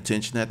weren't paying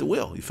attention at the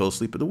wheel. You fell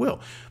asleep at the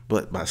wheel.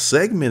 But by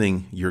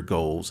segmenting your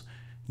goals,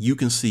 you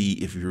can see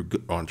if you're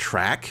on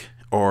track,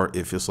 or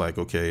if it's like,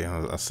 okay,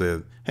 I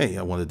said, hey,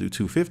 I want to do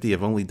 250.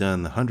 I've only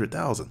done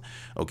 100,000.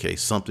 Okay,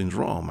 something's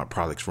wrong. My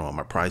product's wrong.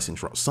 My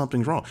pricing's wrong.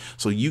 Something's wrong.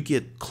 So you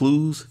get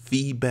clues,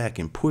 feedback,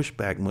 and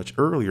pushback much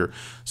earlier,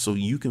 so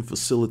you can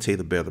facilitate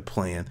a better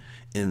plan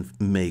and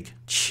make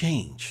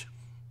change.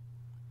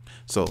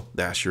 So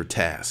that's your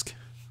task.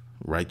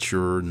 Write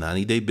your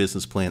 90-day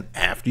business plan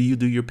after you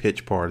do your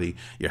pitch party,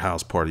 your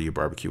house party, your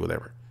barbecue,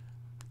 whatever.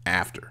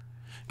 After.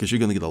 Because you're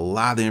going to get a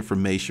lot of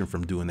information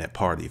from doing that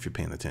party if you're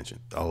paying attention.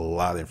 A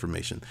lot of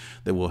information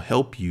that will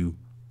help you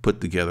put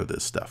together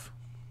this stuff.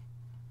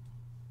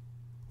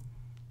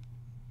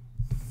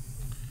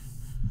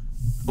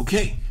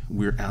 Okay,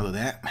 we're out of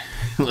that.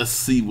 Let's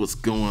see what's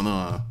going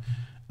on.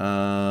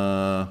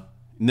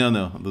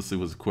 No. Let's see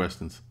what's the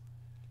questions.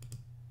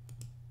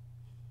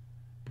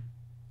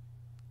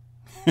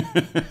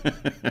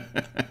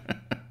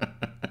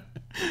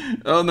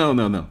 Oh,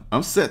 no.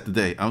 I'm set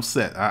today. I'm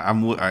set. I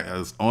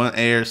was on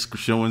air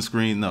showing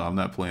screen. No, I'm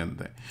not playing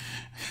today.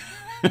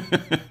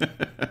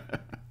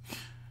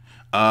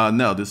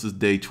 No, this is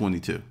day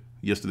 22.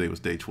 Yesterday was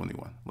day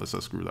 21. Unless I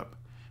screwed up,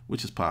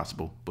 which is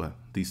possible, but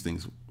these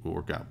things will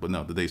work out. But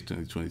no, the day's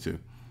 22.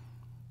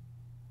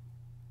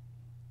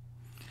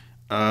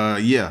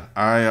 Yeah,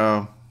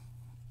 I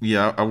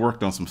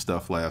worked on some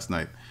stuff last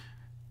night.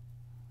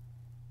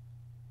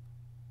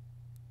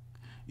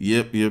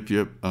 Yep.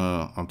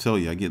 I'm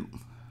telling you, I get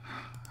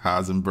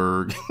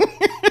Heisenberg.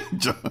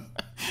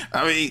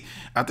 I mean,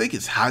 I think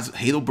it's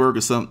Heidelberg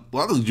or something. A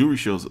lot of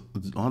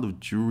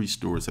jewelry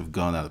stores have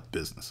gone out of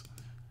business.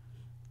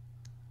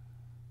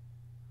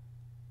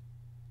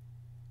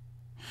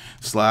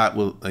 Slide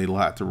with a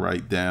lot to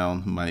write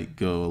down might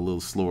go a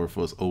little slower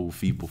for us old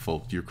feeble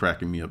folks. You're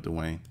cracking me up,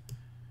 Dwayne.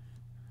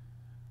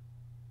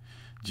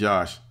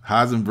 Josh,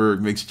 Heisenberg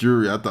makes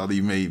jewelry. I thought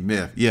he made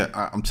meth.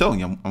 Yeah, I'm telling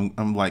you,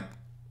 I'm like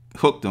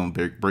hooked on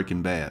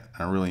Breaking Bad.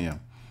 I really am.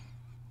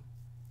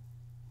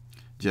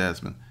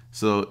 Jasmine,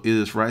 so it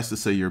is right to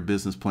say your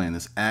business plan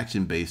is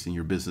action based and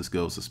your business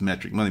goals is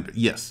metric money.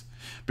 Yes,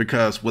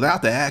 because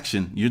without the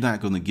action, you're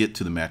not going to get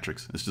to the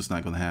metrics. It's just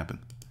not going to happen.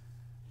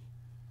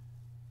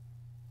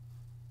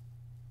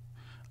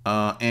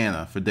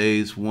 Anna, for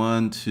days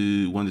 1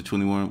 to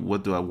 21,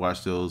 what do I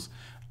watch those?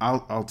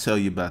 I'll tell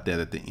you about that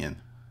at the end.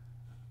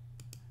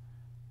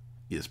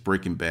 Yes,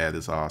 Breaking Bad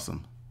is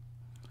awesome.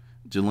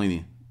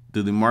 Jelini,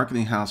 the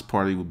marketing house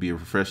party would be a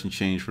refreshing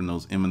change from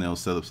those M&L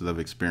setups that I've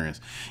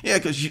experienced. Yeah,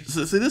 because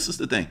see, this is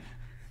the thing.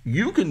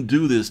 You can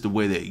do this the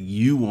way that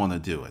you want to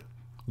do it.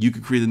 You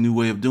can create a new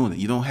way of doing it.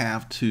 You don't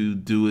have to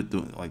do it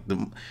like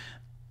the.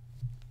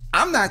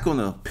 I'm not going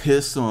to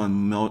piss on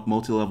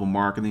multi-level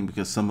marketing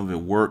because some of it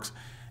works.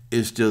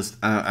 It's just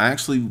I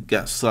actually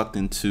got sucked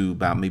into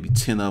about maybe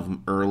 10 of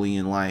them early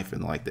in life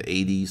in like the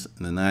 80s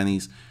and the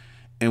 90s.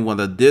 And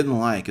what I didn't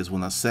like is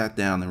when I sat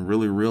down and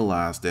really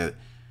realized that,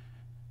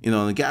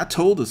 the guy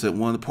told us at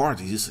one of the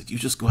parties, he said, you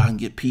just go out and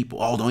get people.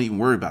 Oh, don't even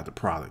worry about the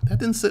product. That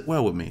didn't sit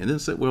well with me. It didn't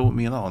sit well with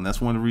me at all. And that's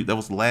that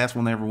was the last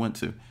one I ever went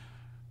to.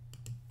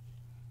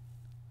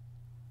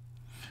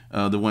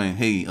 Dwayne,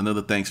 hey,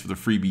 another thanks for the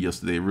freebie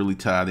yesterday. It really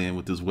tied in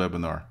with this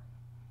webinar.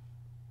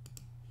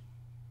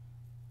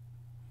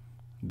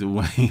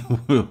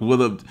 Dwayne,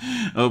 what up?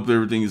 I hope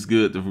everything is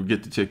good. Don't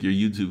forget to check your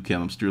YouTube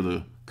account. I'm sure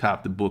the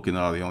cop the book and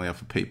all. They only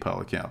have a PayPal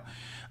account.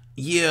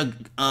 Yeah,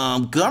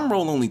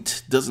 Gumroad only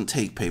doesn't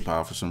take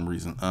PayPal for some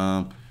reason.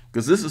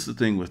 Because this is the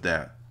thing with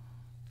that.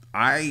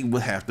 I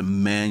would have to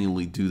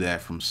manually do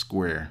that from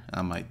Square.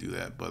 I might do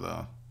that, but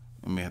I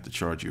may have to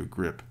charge you a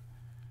grip.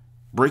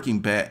 Breaking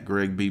Bad,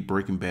 Greg B.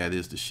 Breaking Bad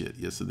is the shit.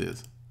 Yes, it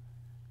is.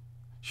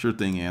 Sure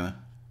thing, Anna.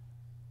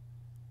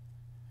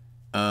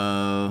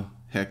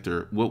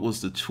 Hector, what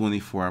was the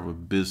 24-hour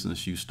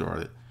business you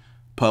started?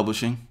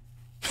 Publishing.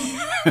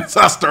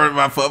 So I started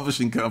my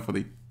publishing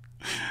company.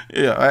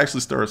 Yeah, I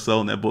actually started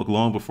selling that book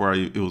long before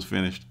it was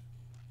finished.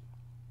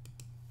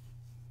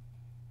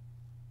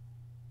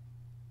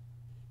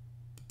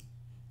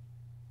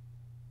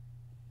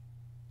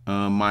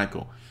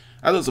 Michael,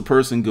 how does a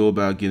person go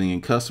about getting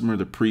a customer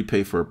to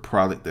prepay for a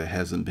product that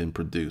hasn't been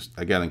produced?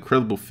 I got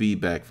incredible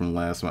feedback from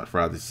last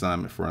Friday's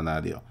assignment for an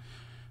idea.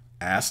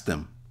 Ask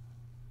them.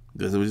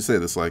 That's what you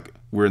said. It's like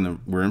we're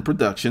in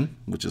production,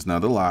 which is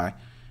not a lie,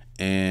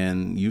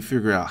 and you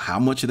figure out how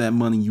much of that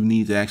money you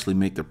need to actually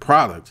make the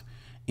product,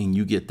 and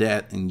you get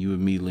that, and you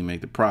immediately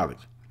make the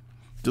product.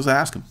 Just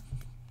ask them.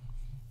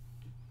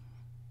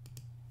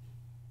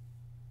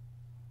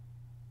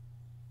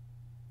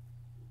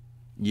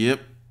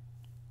 Yep.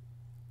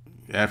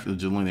 after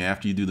Jelena,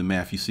 after you do the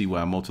math, you see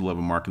why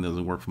multi-level marketing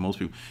doesn't work for most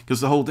people.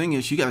 Because the whole thing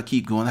is you got to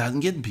keep going out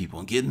and getting people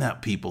and getting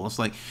out people. It's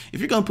like if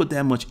you're going to put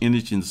that much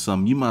energy into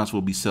something, you might as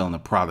well be selling a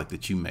product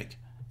that you make.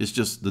 It's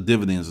just the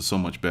dividends are so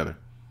much better.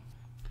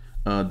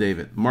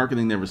 David,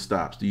 marketing never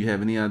stops. Do you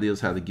have any ideas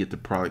how to get the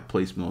product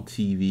placement on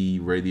TV,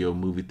 radio,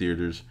 movie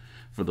theaters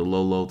for the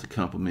low to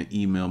complement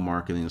email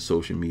marketing and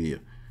social media?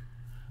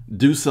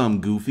 Do something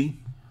goofy.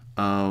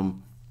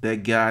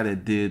 That guy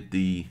that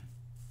did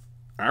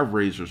our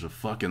razors are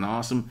fucking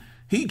awesome.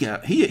 He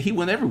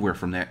went everywhere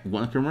from that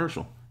one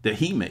commercial that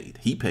he made.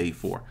 He paid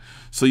for.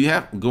 So you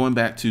have going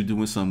back to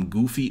doing something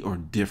goofy or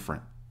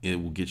different.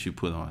 It will get you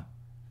put on.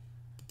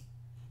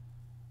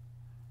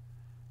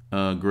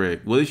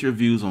 Greg, what is your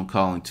views on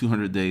calling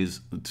 200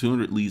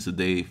 leads a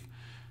day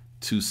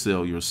to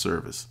sell your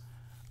service?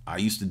 I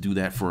used to do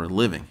that for a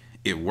living.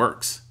 It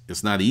works.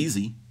 It's not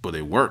easy, but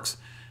it works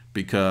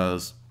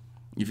because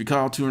if you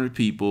call 200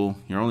 people,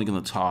 you're only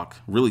going to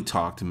really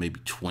talk to maybe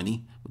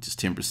 20, which is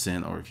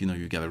 10%. Or if you know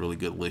you've got a really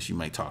good list, you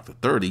might talk to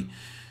 30.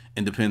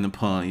 And depending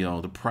upon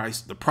the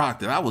price, the product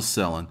that I was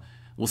selling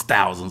was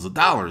thousands of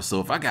dollars. So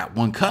if I got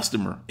one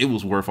customer, it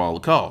was worth all the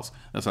calls.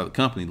 That's how the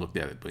company looked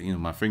at it. But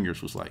my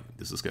fingers was like,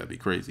 this has got to be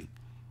crazy.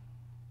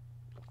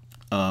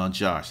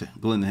 Josh,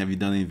 Glenn, have you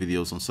done any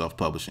videos on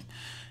self-publishing?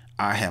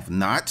 I have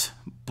not,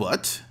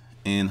 but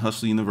in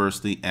Hustle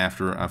University,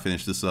 after I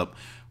finish this up,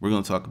 we're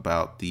going to talk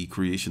about the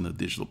creation of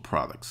digital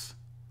products.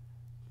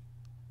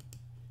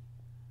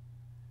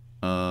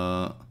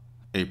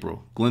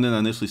 April, Glendon, I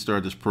initially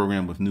started this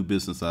program with new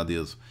business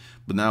ideas,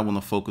 but now I want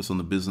to focus on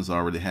the business I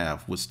already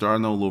have. Would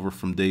starting all over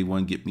from day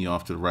one get me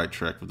off to the right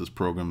track where this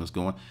program is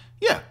going?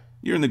 Yeah,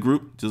 you're in the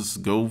group.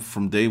 Just go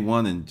from day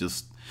one and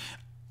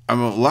a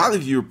lot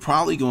of you are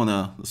probably going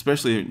to,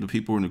 especially the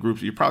people in the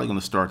groups, you're probably going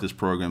to start this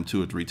program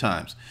 2 or 3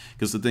 times.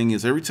 Because the thing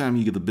is, every time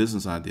you get a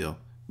business idea,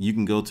 you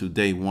can go to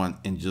day one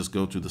and just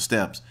go through the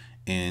steps,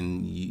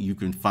 and you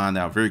can find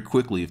out very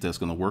quickly if that's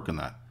going to work or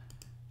not.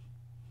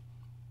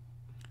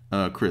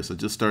 Chris, I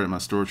just started my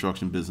storage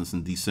auction business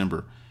in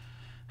December.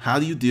 How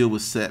do you deal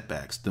with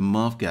setbacks? This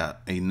month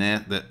got a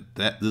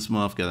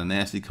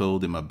nasty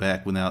cold and my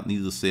back went out.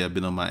 Needless to say, I've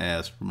been on my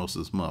ass for most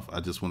of this month.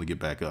 I just want to get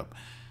back up.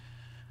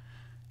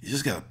 You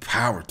just got to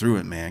power through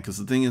it, man. Because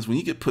the thing is, when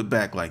you get put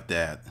back like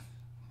that,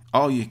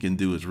 all you can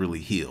do is really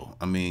heal.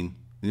 I mean,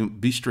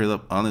 be straight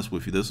up honest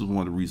with you. This is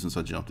one of the reasons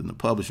I jumped into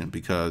publishing,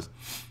 because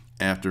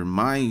after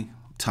my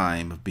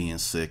time of being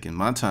sick and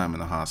my time in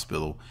the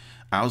hospital,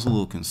 I was a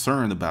little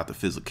concerned about the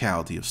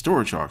physicality of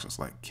storage auctions.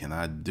 Like, can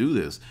I do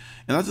this?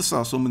 And I just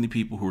saw so many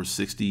people who were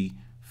 60,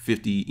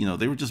 50,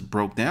 they were just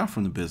broke down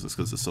from the business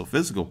because it's so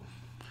physical.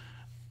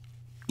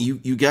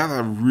 You got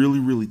to really,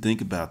 really think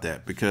about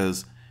that,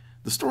 because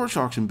the storage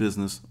auction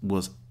business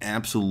was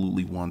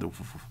absolutely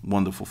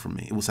wonderful for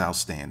me. It was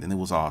outstanding. It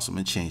was awesome.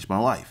 It changed my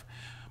life.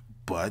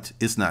 But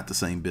it's not the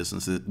same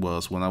business it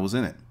was when I was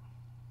in it.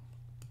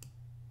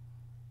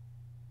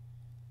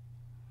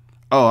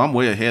 Oh, I'm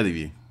way ahead of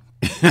you.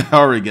 I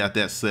already got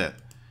that set.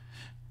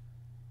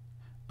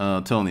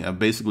 Tony, I'm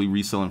basically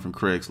reselling from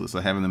Craigslist.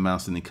 I haven't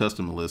amassed any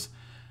customer lists.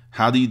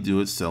 How do you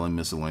do it selling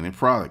miscellaneous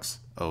products?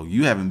 Oh,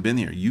 you haven't been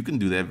here. You can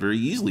do that very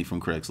easily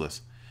from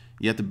Craigslist.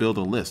 You have to build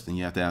a list and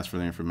you have to ask for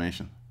the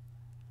information.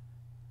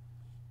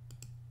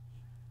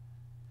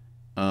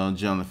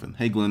 Jonathan,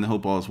 hey Glenn, I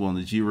hope all is well. In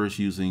the Gverse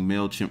using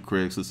MailChimp,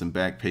 Craigslist, and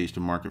Backpage to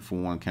market for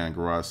one-kind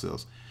garage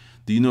sales.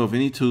 Do you know of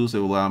any tools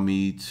that will allow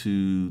me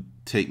to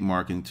take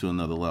marketing to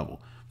another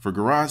level? For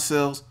garage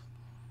sales,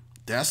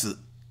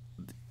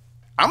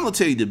 I'm going to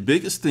tell you the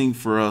biggest thing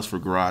for us for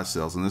garage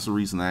sales, and that's the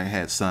reason I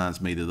had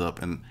signs made it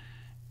up, and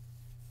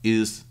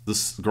is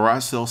the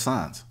garage sale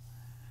signs.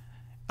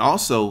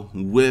 Also,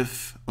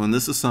 and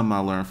this is something I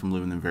learned from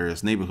living in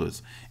various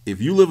neighborhoods. If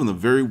you live in a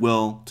very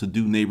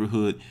well-to-do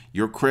neighborhood,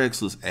 your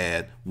Craigslist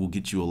ad will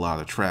get you a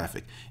lot of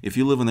traffic. If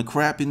you live in a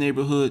crappy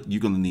neighborhood,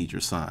 you're going to need your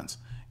signs.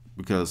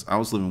 Because I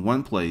was living in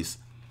one place,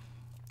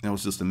 and I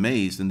was just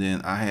amazed, and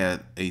then I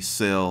had a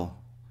sale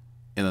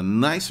in a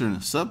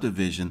nicer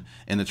subdivision,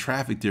 and the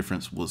traffic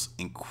difference was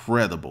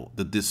incredible.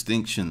 The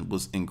distinction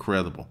was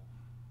incredible.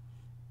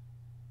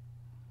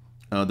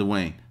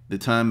 Dwayne, the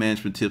time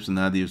management tips and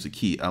ideas are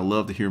key. I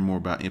love to hear more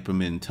about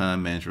implementing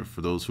time management for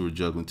those who are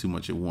juggling too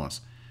much at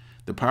once.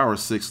 The Power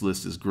 6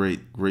 list is great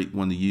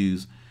one to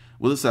use.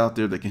 What is out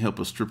there that can help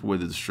us strip away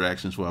the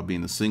distractions while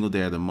being a single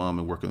dad and mom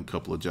and working a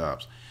couple of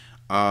jobs?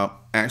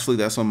 Actually,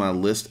 that's on my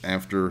list.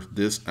 After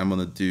this, I'm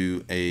going to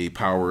do a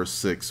Power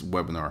 6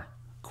 webinar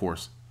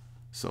course.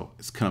 So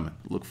it's coming.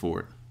 Look for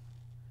it.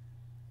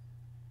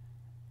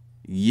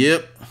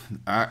 Yep,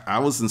 I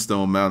was in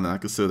Stone Mountain. I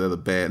consider that a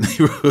bad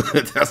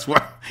neighborhood. That's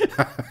why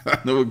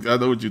I know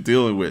what you're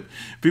dealing with.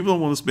 People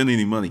don't want to spend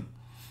any money.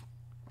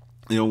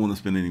 They don't want to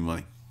spend any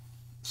money.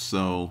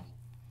 So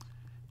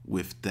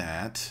with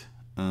that,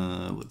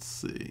 let's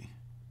see.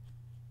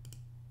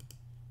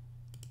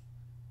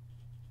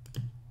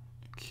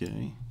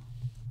 Okay.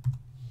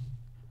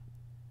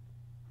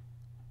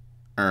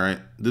 All right.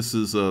 This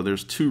is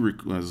there's 2.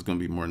 There's going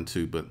to be more than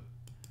 2, but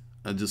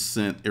I just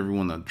sent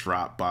everyone a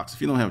Dropbox.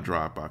 If you don't have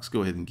Dropbox,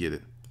 go ahead and get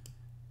it.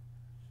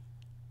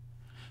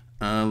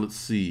 Let's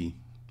see.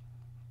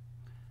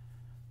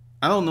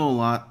 I don't know a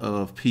lot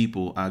of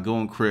people. I go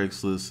on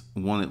Craigslist,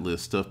 wanted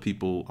list, stuff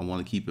people I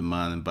want to keep in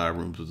mind and buy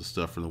rooms with the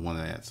stuff for the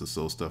wanted ads and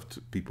sell stuff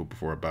to people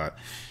before I buy it.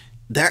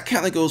 That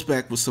kind of goes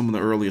back with some of the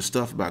earlier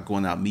stuff about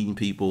going out, meeting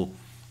people,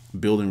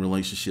 building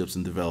relationships,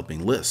 and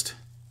developing lists.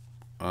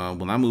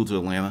 When I moved to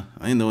Atlanta,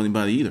 I didn't know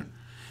anybody either.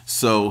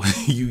 So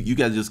you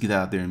got to just get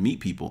out there and meet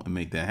people and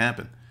make that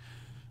happen.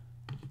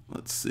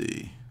 Let's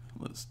see.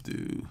 Let's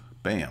do,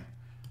 bam.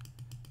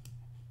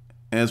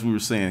 As we were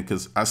saying,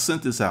 because I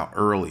sent this out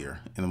earlier,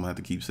 and I'm going to have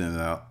to keep sending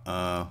it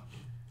out.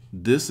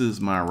 This is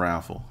my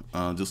raffle.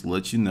 Just to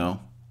let you know,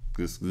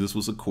 this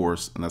was a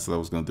course, and that's what I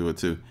was going to do it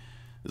too.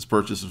 This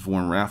purchase is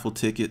one raffle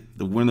ticket.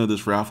 The winner of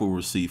this raffle will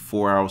receive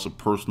 4 hours of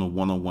personal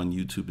one-on-one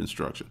YouTube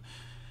instruction.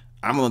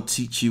 I'm going to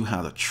teach you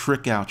how to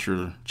trick out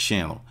your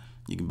channel.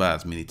 You can buy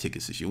as many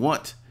tickets as you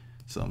want.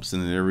 So I'm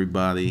sending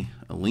everybody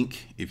a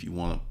link. If you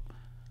want a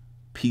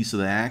piece of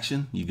the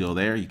action, you go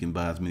there. You can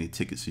buy as many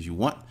tickets as you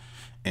want.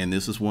 And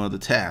this is one of the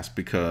tasks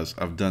because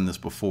I've done this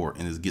before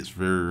and it gets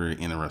very,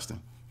 very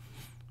interesting.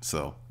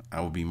 So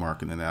I will be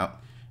marking it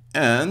out.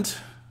 And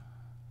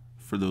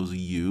for those of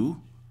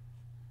you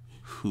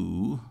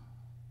who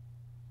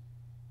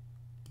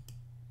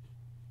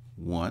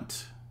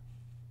want,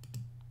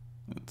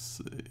 let's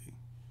see.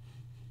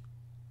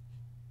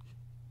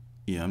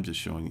 Yeah, I'm just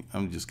showing you.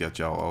 I'm just got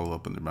y'all all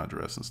up under my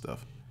dress and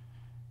stuff.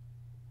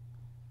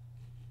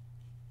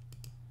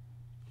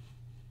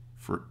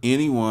 For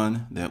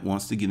anyone that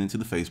wants to get into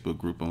the Facebook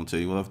group, I'm going to tell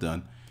you what I've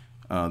done.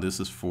 This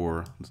is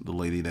for the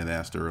lady that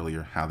asked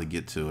earlier how to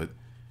get to it.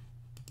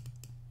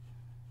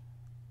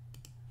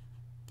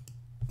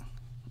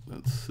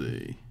 Let's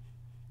see.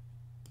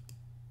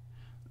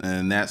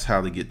 And that's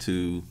how to get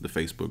to the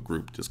Facebook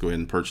group. Just go ahead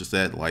and purchase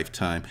that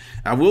lifetime.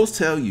 I will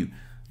tell you,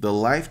 the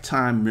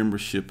lifetime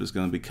membership is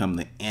going to become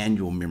the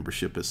annual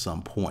membership at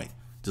some point,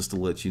 just to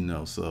let you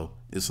know. So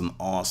it's an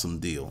awesome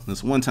deal. And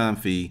it's a one-time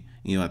fee.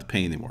 You don't have to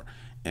pay anymore.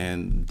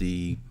 And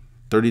the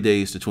 30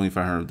 days to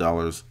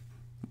 $2,500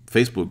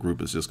 Facebook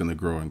group is just going to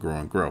grow and grow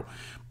and grow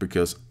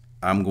because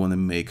I'm going to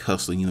make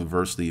Hustling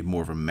University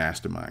more of a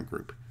mastermind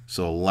group.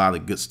 So a lot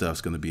of good stuff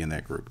is going to be in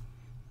that group.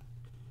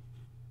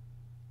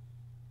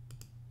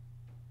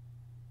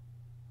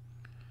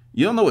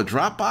 You don't know what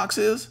Dropbox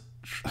is?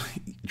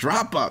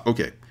 Dropbox.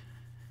 Okay.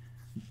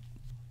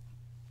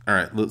 All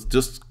right. Let's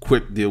just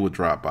quick deal with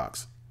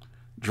Dropbox.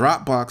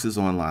 Dropbox is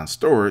online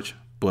storage,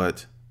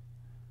 but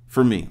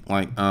for me,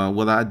 like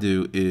what I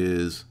do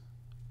is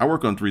I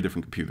work on 3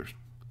 different computers.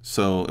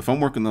 So if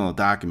I'm working on a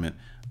document,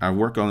 I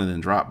work on it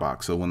in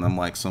Dropbox. So when I'm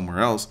like somewhere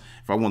else,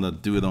 if I want to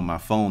do it on my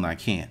phone, I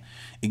can.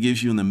 It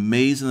gives you an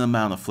amazing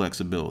amount of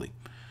flexibility.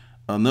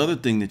 Another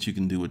thing that you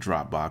can do with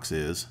Dropbox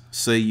is,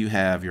 say you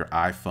have your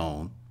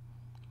iPhone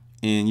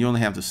and you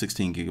only have the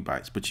 16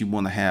 gigabytes, but you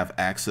want to have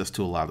access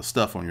to a lot of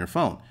stuff on your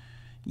phone.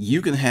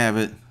 You can have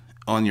it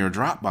on your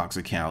Dropbox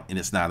account and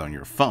it's not on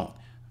your phone.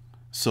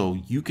 So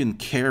you can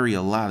carry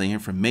a lot of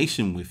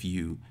information with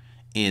you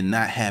and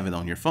not have it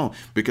on your phone.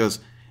 Because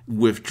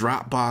with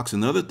Dropbox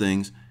and other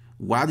things,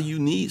 why do you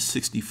need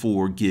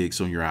 64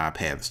 gigs on your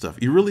iPad and stuff?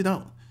 You really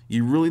don't.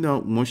 You really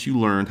don't once you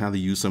learn how to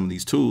use some of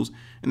these tools.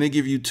 And they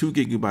give you 2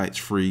 gigabytes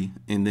free.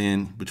 And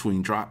then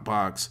between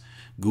Dropbox,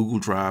 Google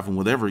Drive, and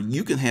whatever,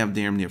 you can have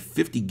damn near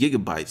 50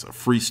 gigabytes of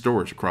free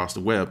storage across the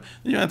web.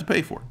 And you don't have to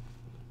pay for it.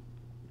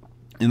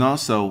 And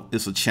also,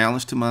 it's a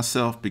challenge to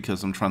myself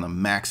because I'm trying to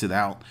max it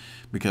out.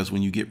 Because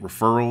when you get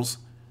referrals,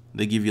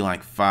 they give you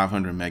like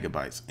 500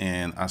 megabytes.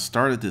 And I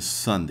started this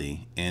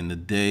Sunday, and the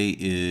day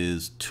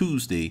is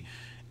Tuesday,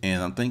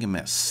 and I'm thinking I'm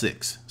at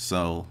 6.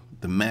 So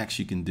the max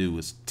you can do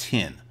is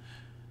 10.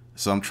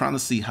 So I'm trying to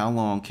see how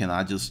long can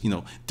I just,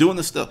 doing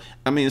the stuff.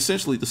 I mean,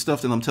 essentially the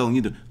stuff that I'm telling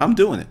you to, I'm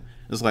doing it.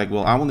 It's like,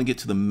 well, I want to get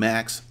to the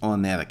max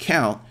on that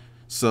account.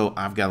 So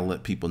I've got to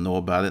let people know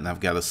about it, and I've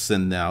got to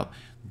send out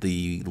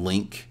the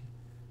link.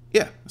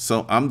 Yeah,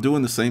 so I'm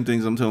doing the same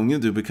things I'm telling you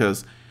to do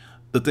because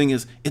the thing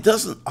is, it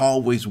doesn't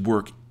always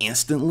work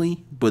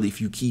instantly, but if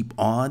you keep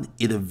on,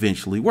 it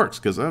eventually works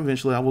because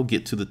eventually I will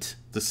get to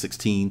the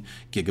 16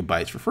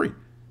 gigabytes for free.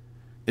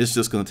 It's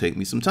just going to take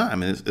me some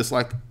time, and it's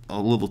like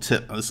a little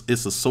tip.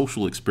 It's a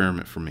social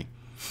experiment for me.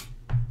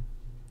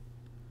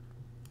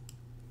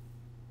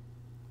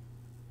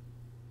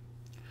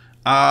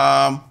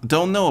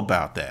 Don't know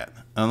about that.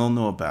 I don't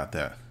know about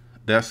that.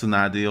 That's an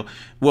ideal.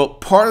 Well,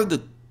 part of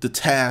the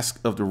task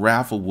of the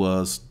raffle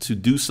was to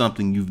do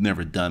something you've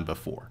never done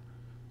before.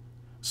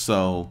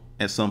 So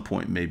at some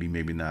point, maybe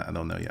not. I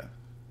don't know yet.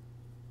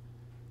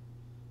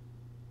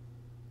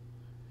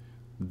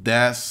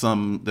 That's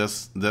something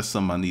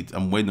I need.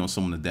 I'm waiting on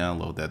someone to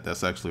download that.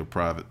 That's actually a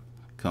private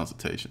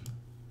consultation.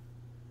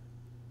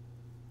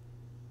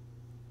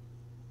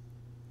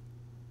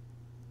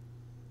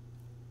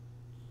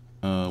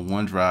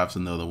 OneDrive's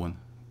another one.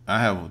 I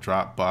have a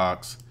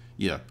Dropbox.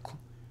 Yeah,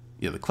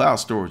 the cloud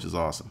storage is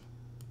awesome.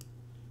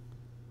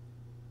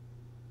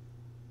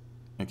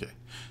 Okay,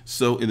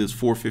 so it is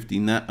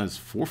 4:59. It's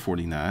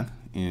 4:49,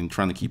 and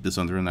trying to keep this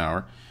under an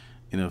hour.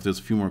 You know, if there's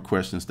a few more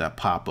questions that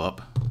pop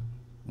up,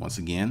 once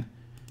again,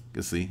 you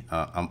can see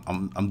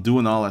I'm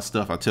doing all that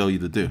stuff I tell you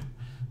to do.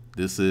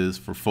 This is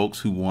for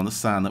folks who want to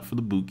sign up for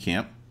the boot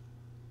camp.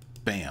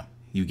 Bam,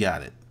 you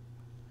got it.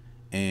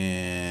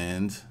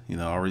 And you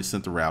know, I already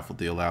sent the raffle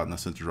deal out, and I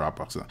sent the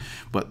Dropbox out.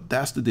 But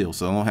that's the deal,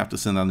 so I don't have to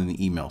send out any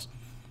emails.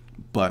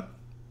 But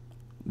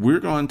we're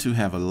going to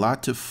have a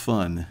lot of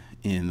fun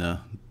in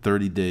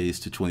 30 days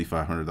to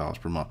 $2,500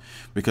 per month,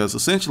 because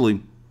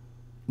essentially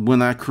when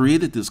I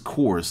created this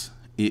course,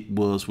 it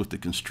was with the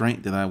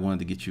constraint that I wanted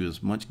to get you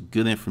as much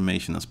good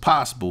information as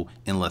possible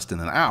in less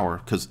than an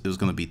hour, because it was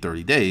going to be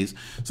 30 days.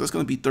 So it's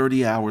going to be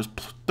 30 hours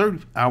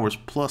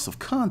plus of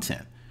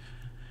content.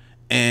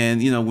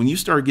 And, you know, when you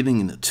start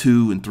getting into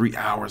 2 and 3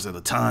 hours at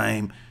a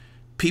time,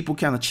 people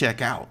kind of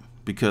check out,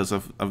 because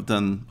I've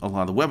done a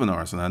lot of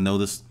webinars, and I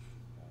noticed,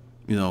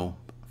 you know,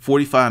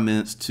 45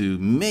 minutes to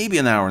maybe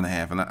an hour and a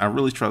half. And I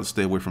really try to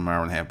stay away from an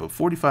hour and a half, but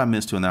 45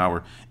 minutes to an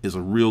hour is a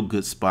real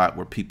good spot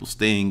where people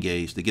stay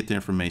engaged, they get their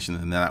information,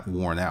 and they're not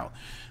worn out.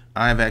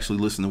 I've actually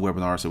listened to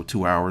webinars that were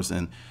 2 hours,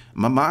 and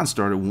my mind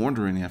started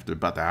wandering after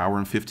about the hour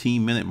and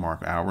 15-minute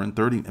mark, hour and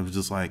 30. It was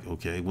just like,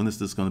 okay, when is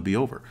this going to be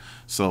over?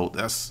 So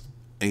that's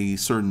a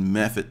certain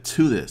method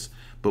to this.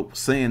 But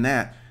saying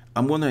that,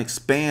 I'm going to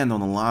expand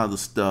on a lot of the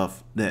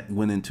stuff that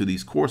went into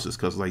these courses,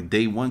 because like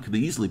day one could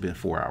have easily been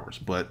 4 hours,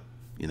 but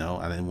you know,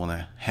 I didn't want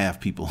to have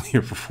people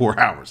here for 4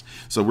 hours.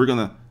 So we're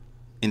going to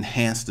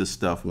enhance this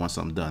stuff once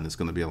I'm done. It's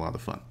going to be a lot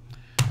of fun.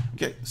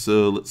 Okay,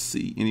 so let's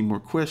see. Any more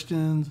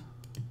questions?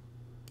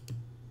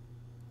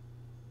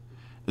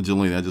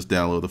 Julian, I just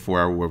downloaded the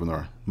 4-hour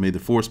webinar. May the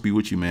force be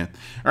with you, man.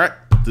 All right,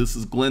 this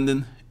is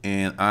Glendon,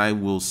 and I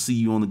will see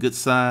you on the good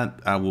side.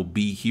 I will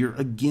be here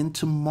again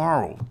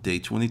tomorrow, day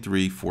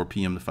 23, 4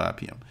 p.m. to 5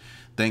 p.m.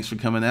 Thanks for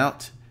coming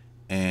out,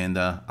 and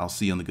I'll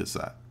see you on the good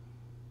side.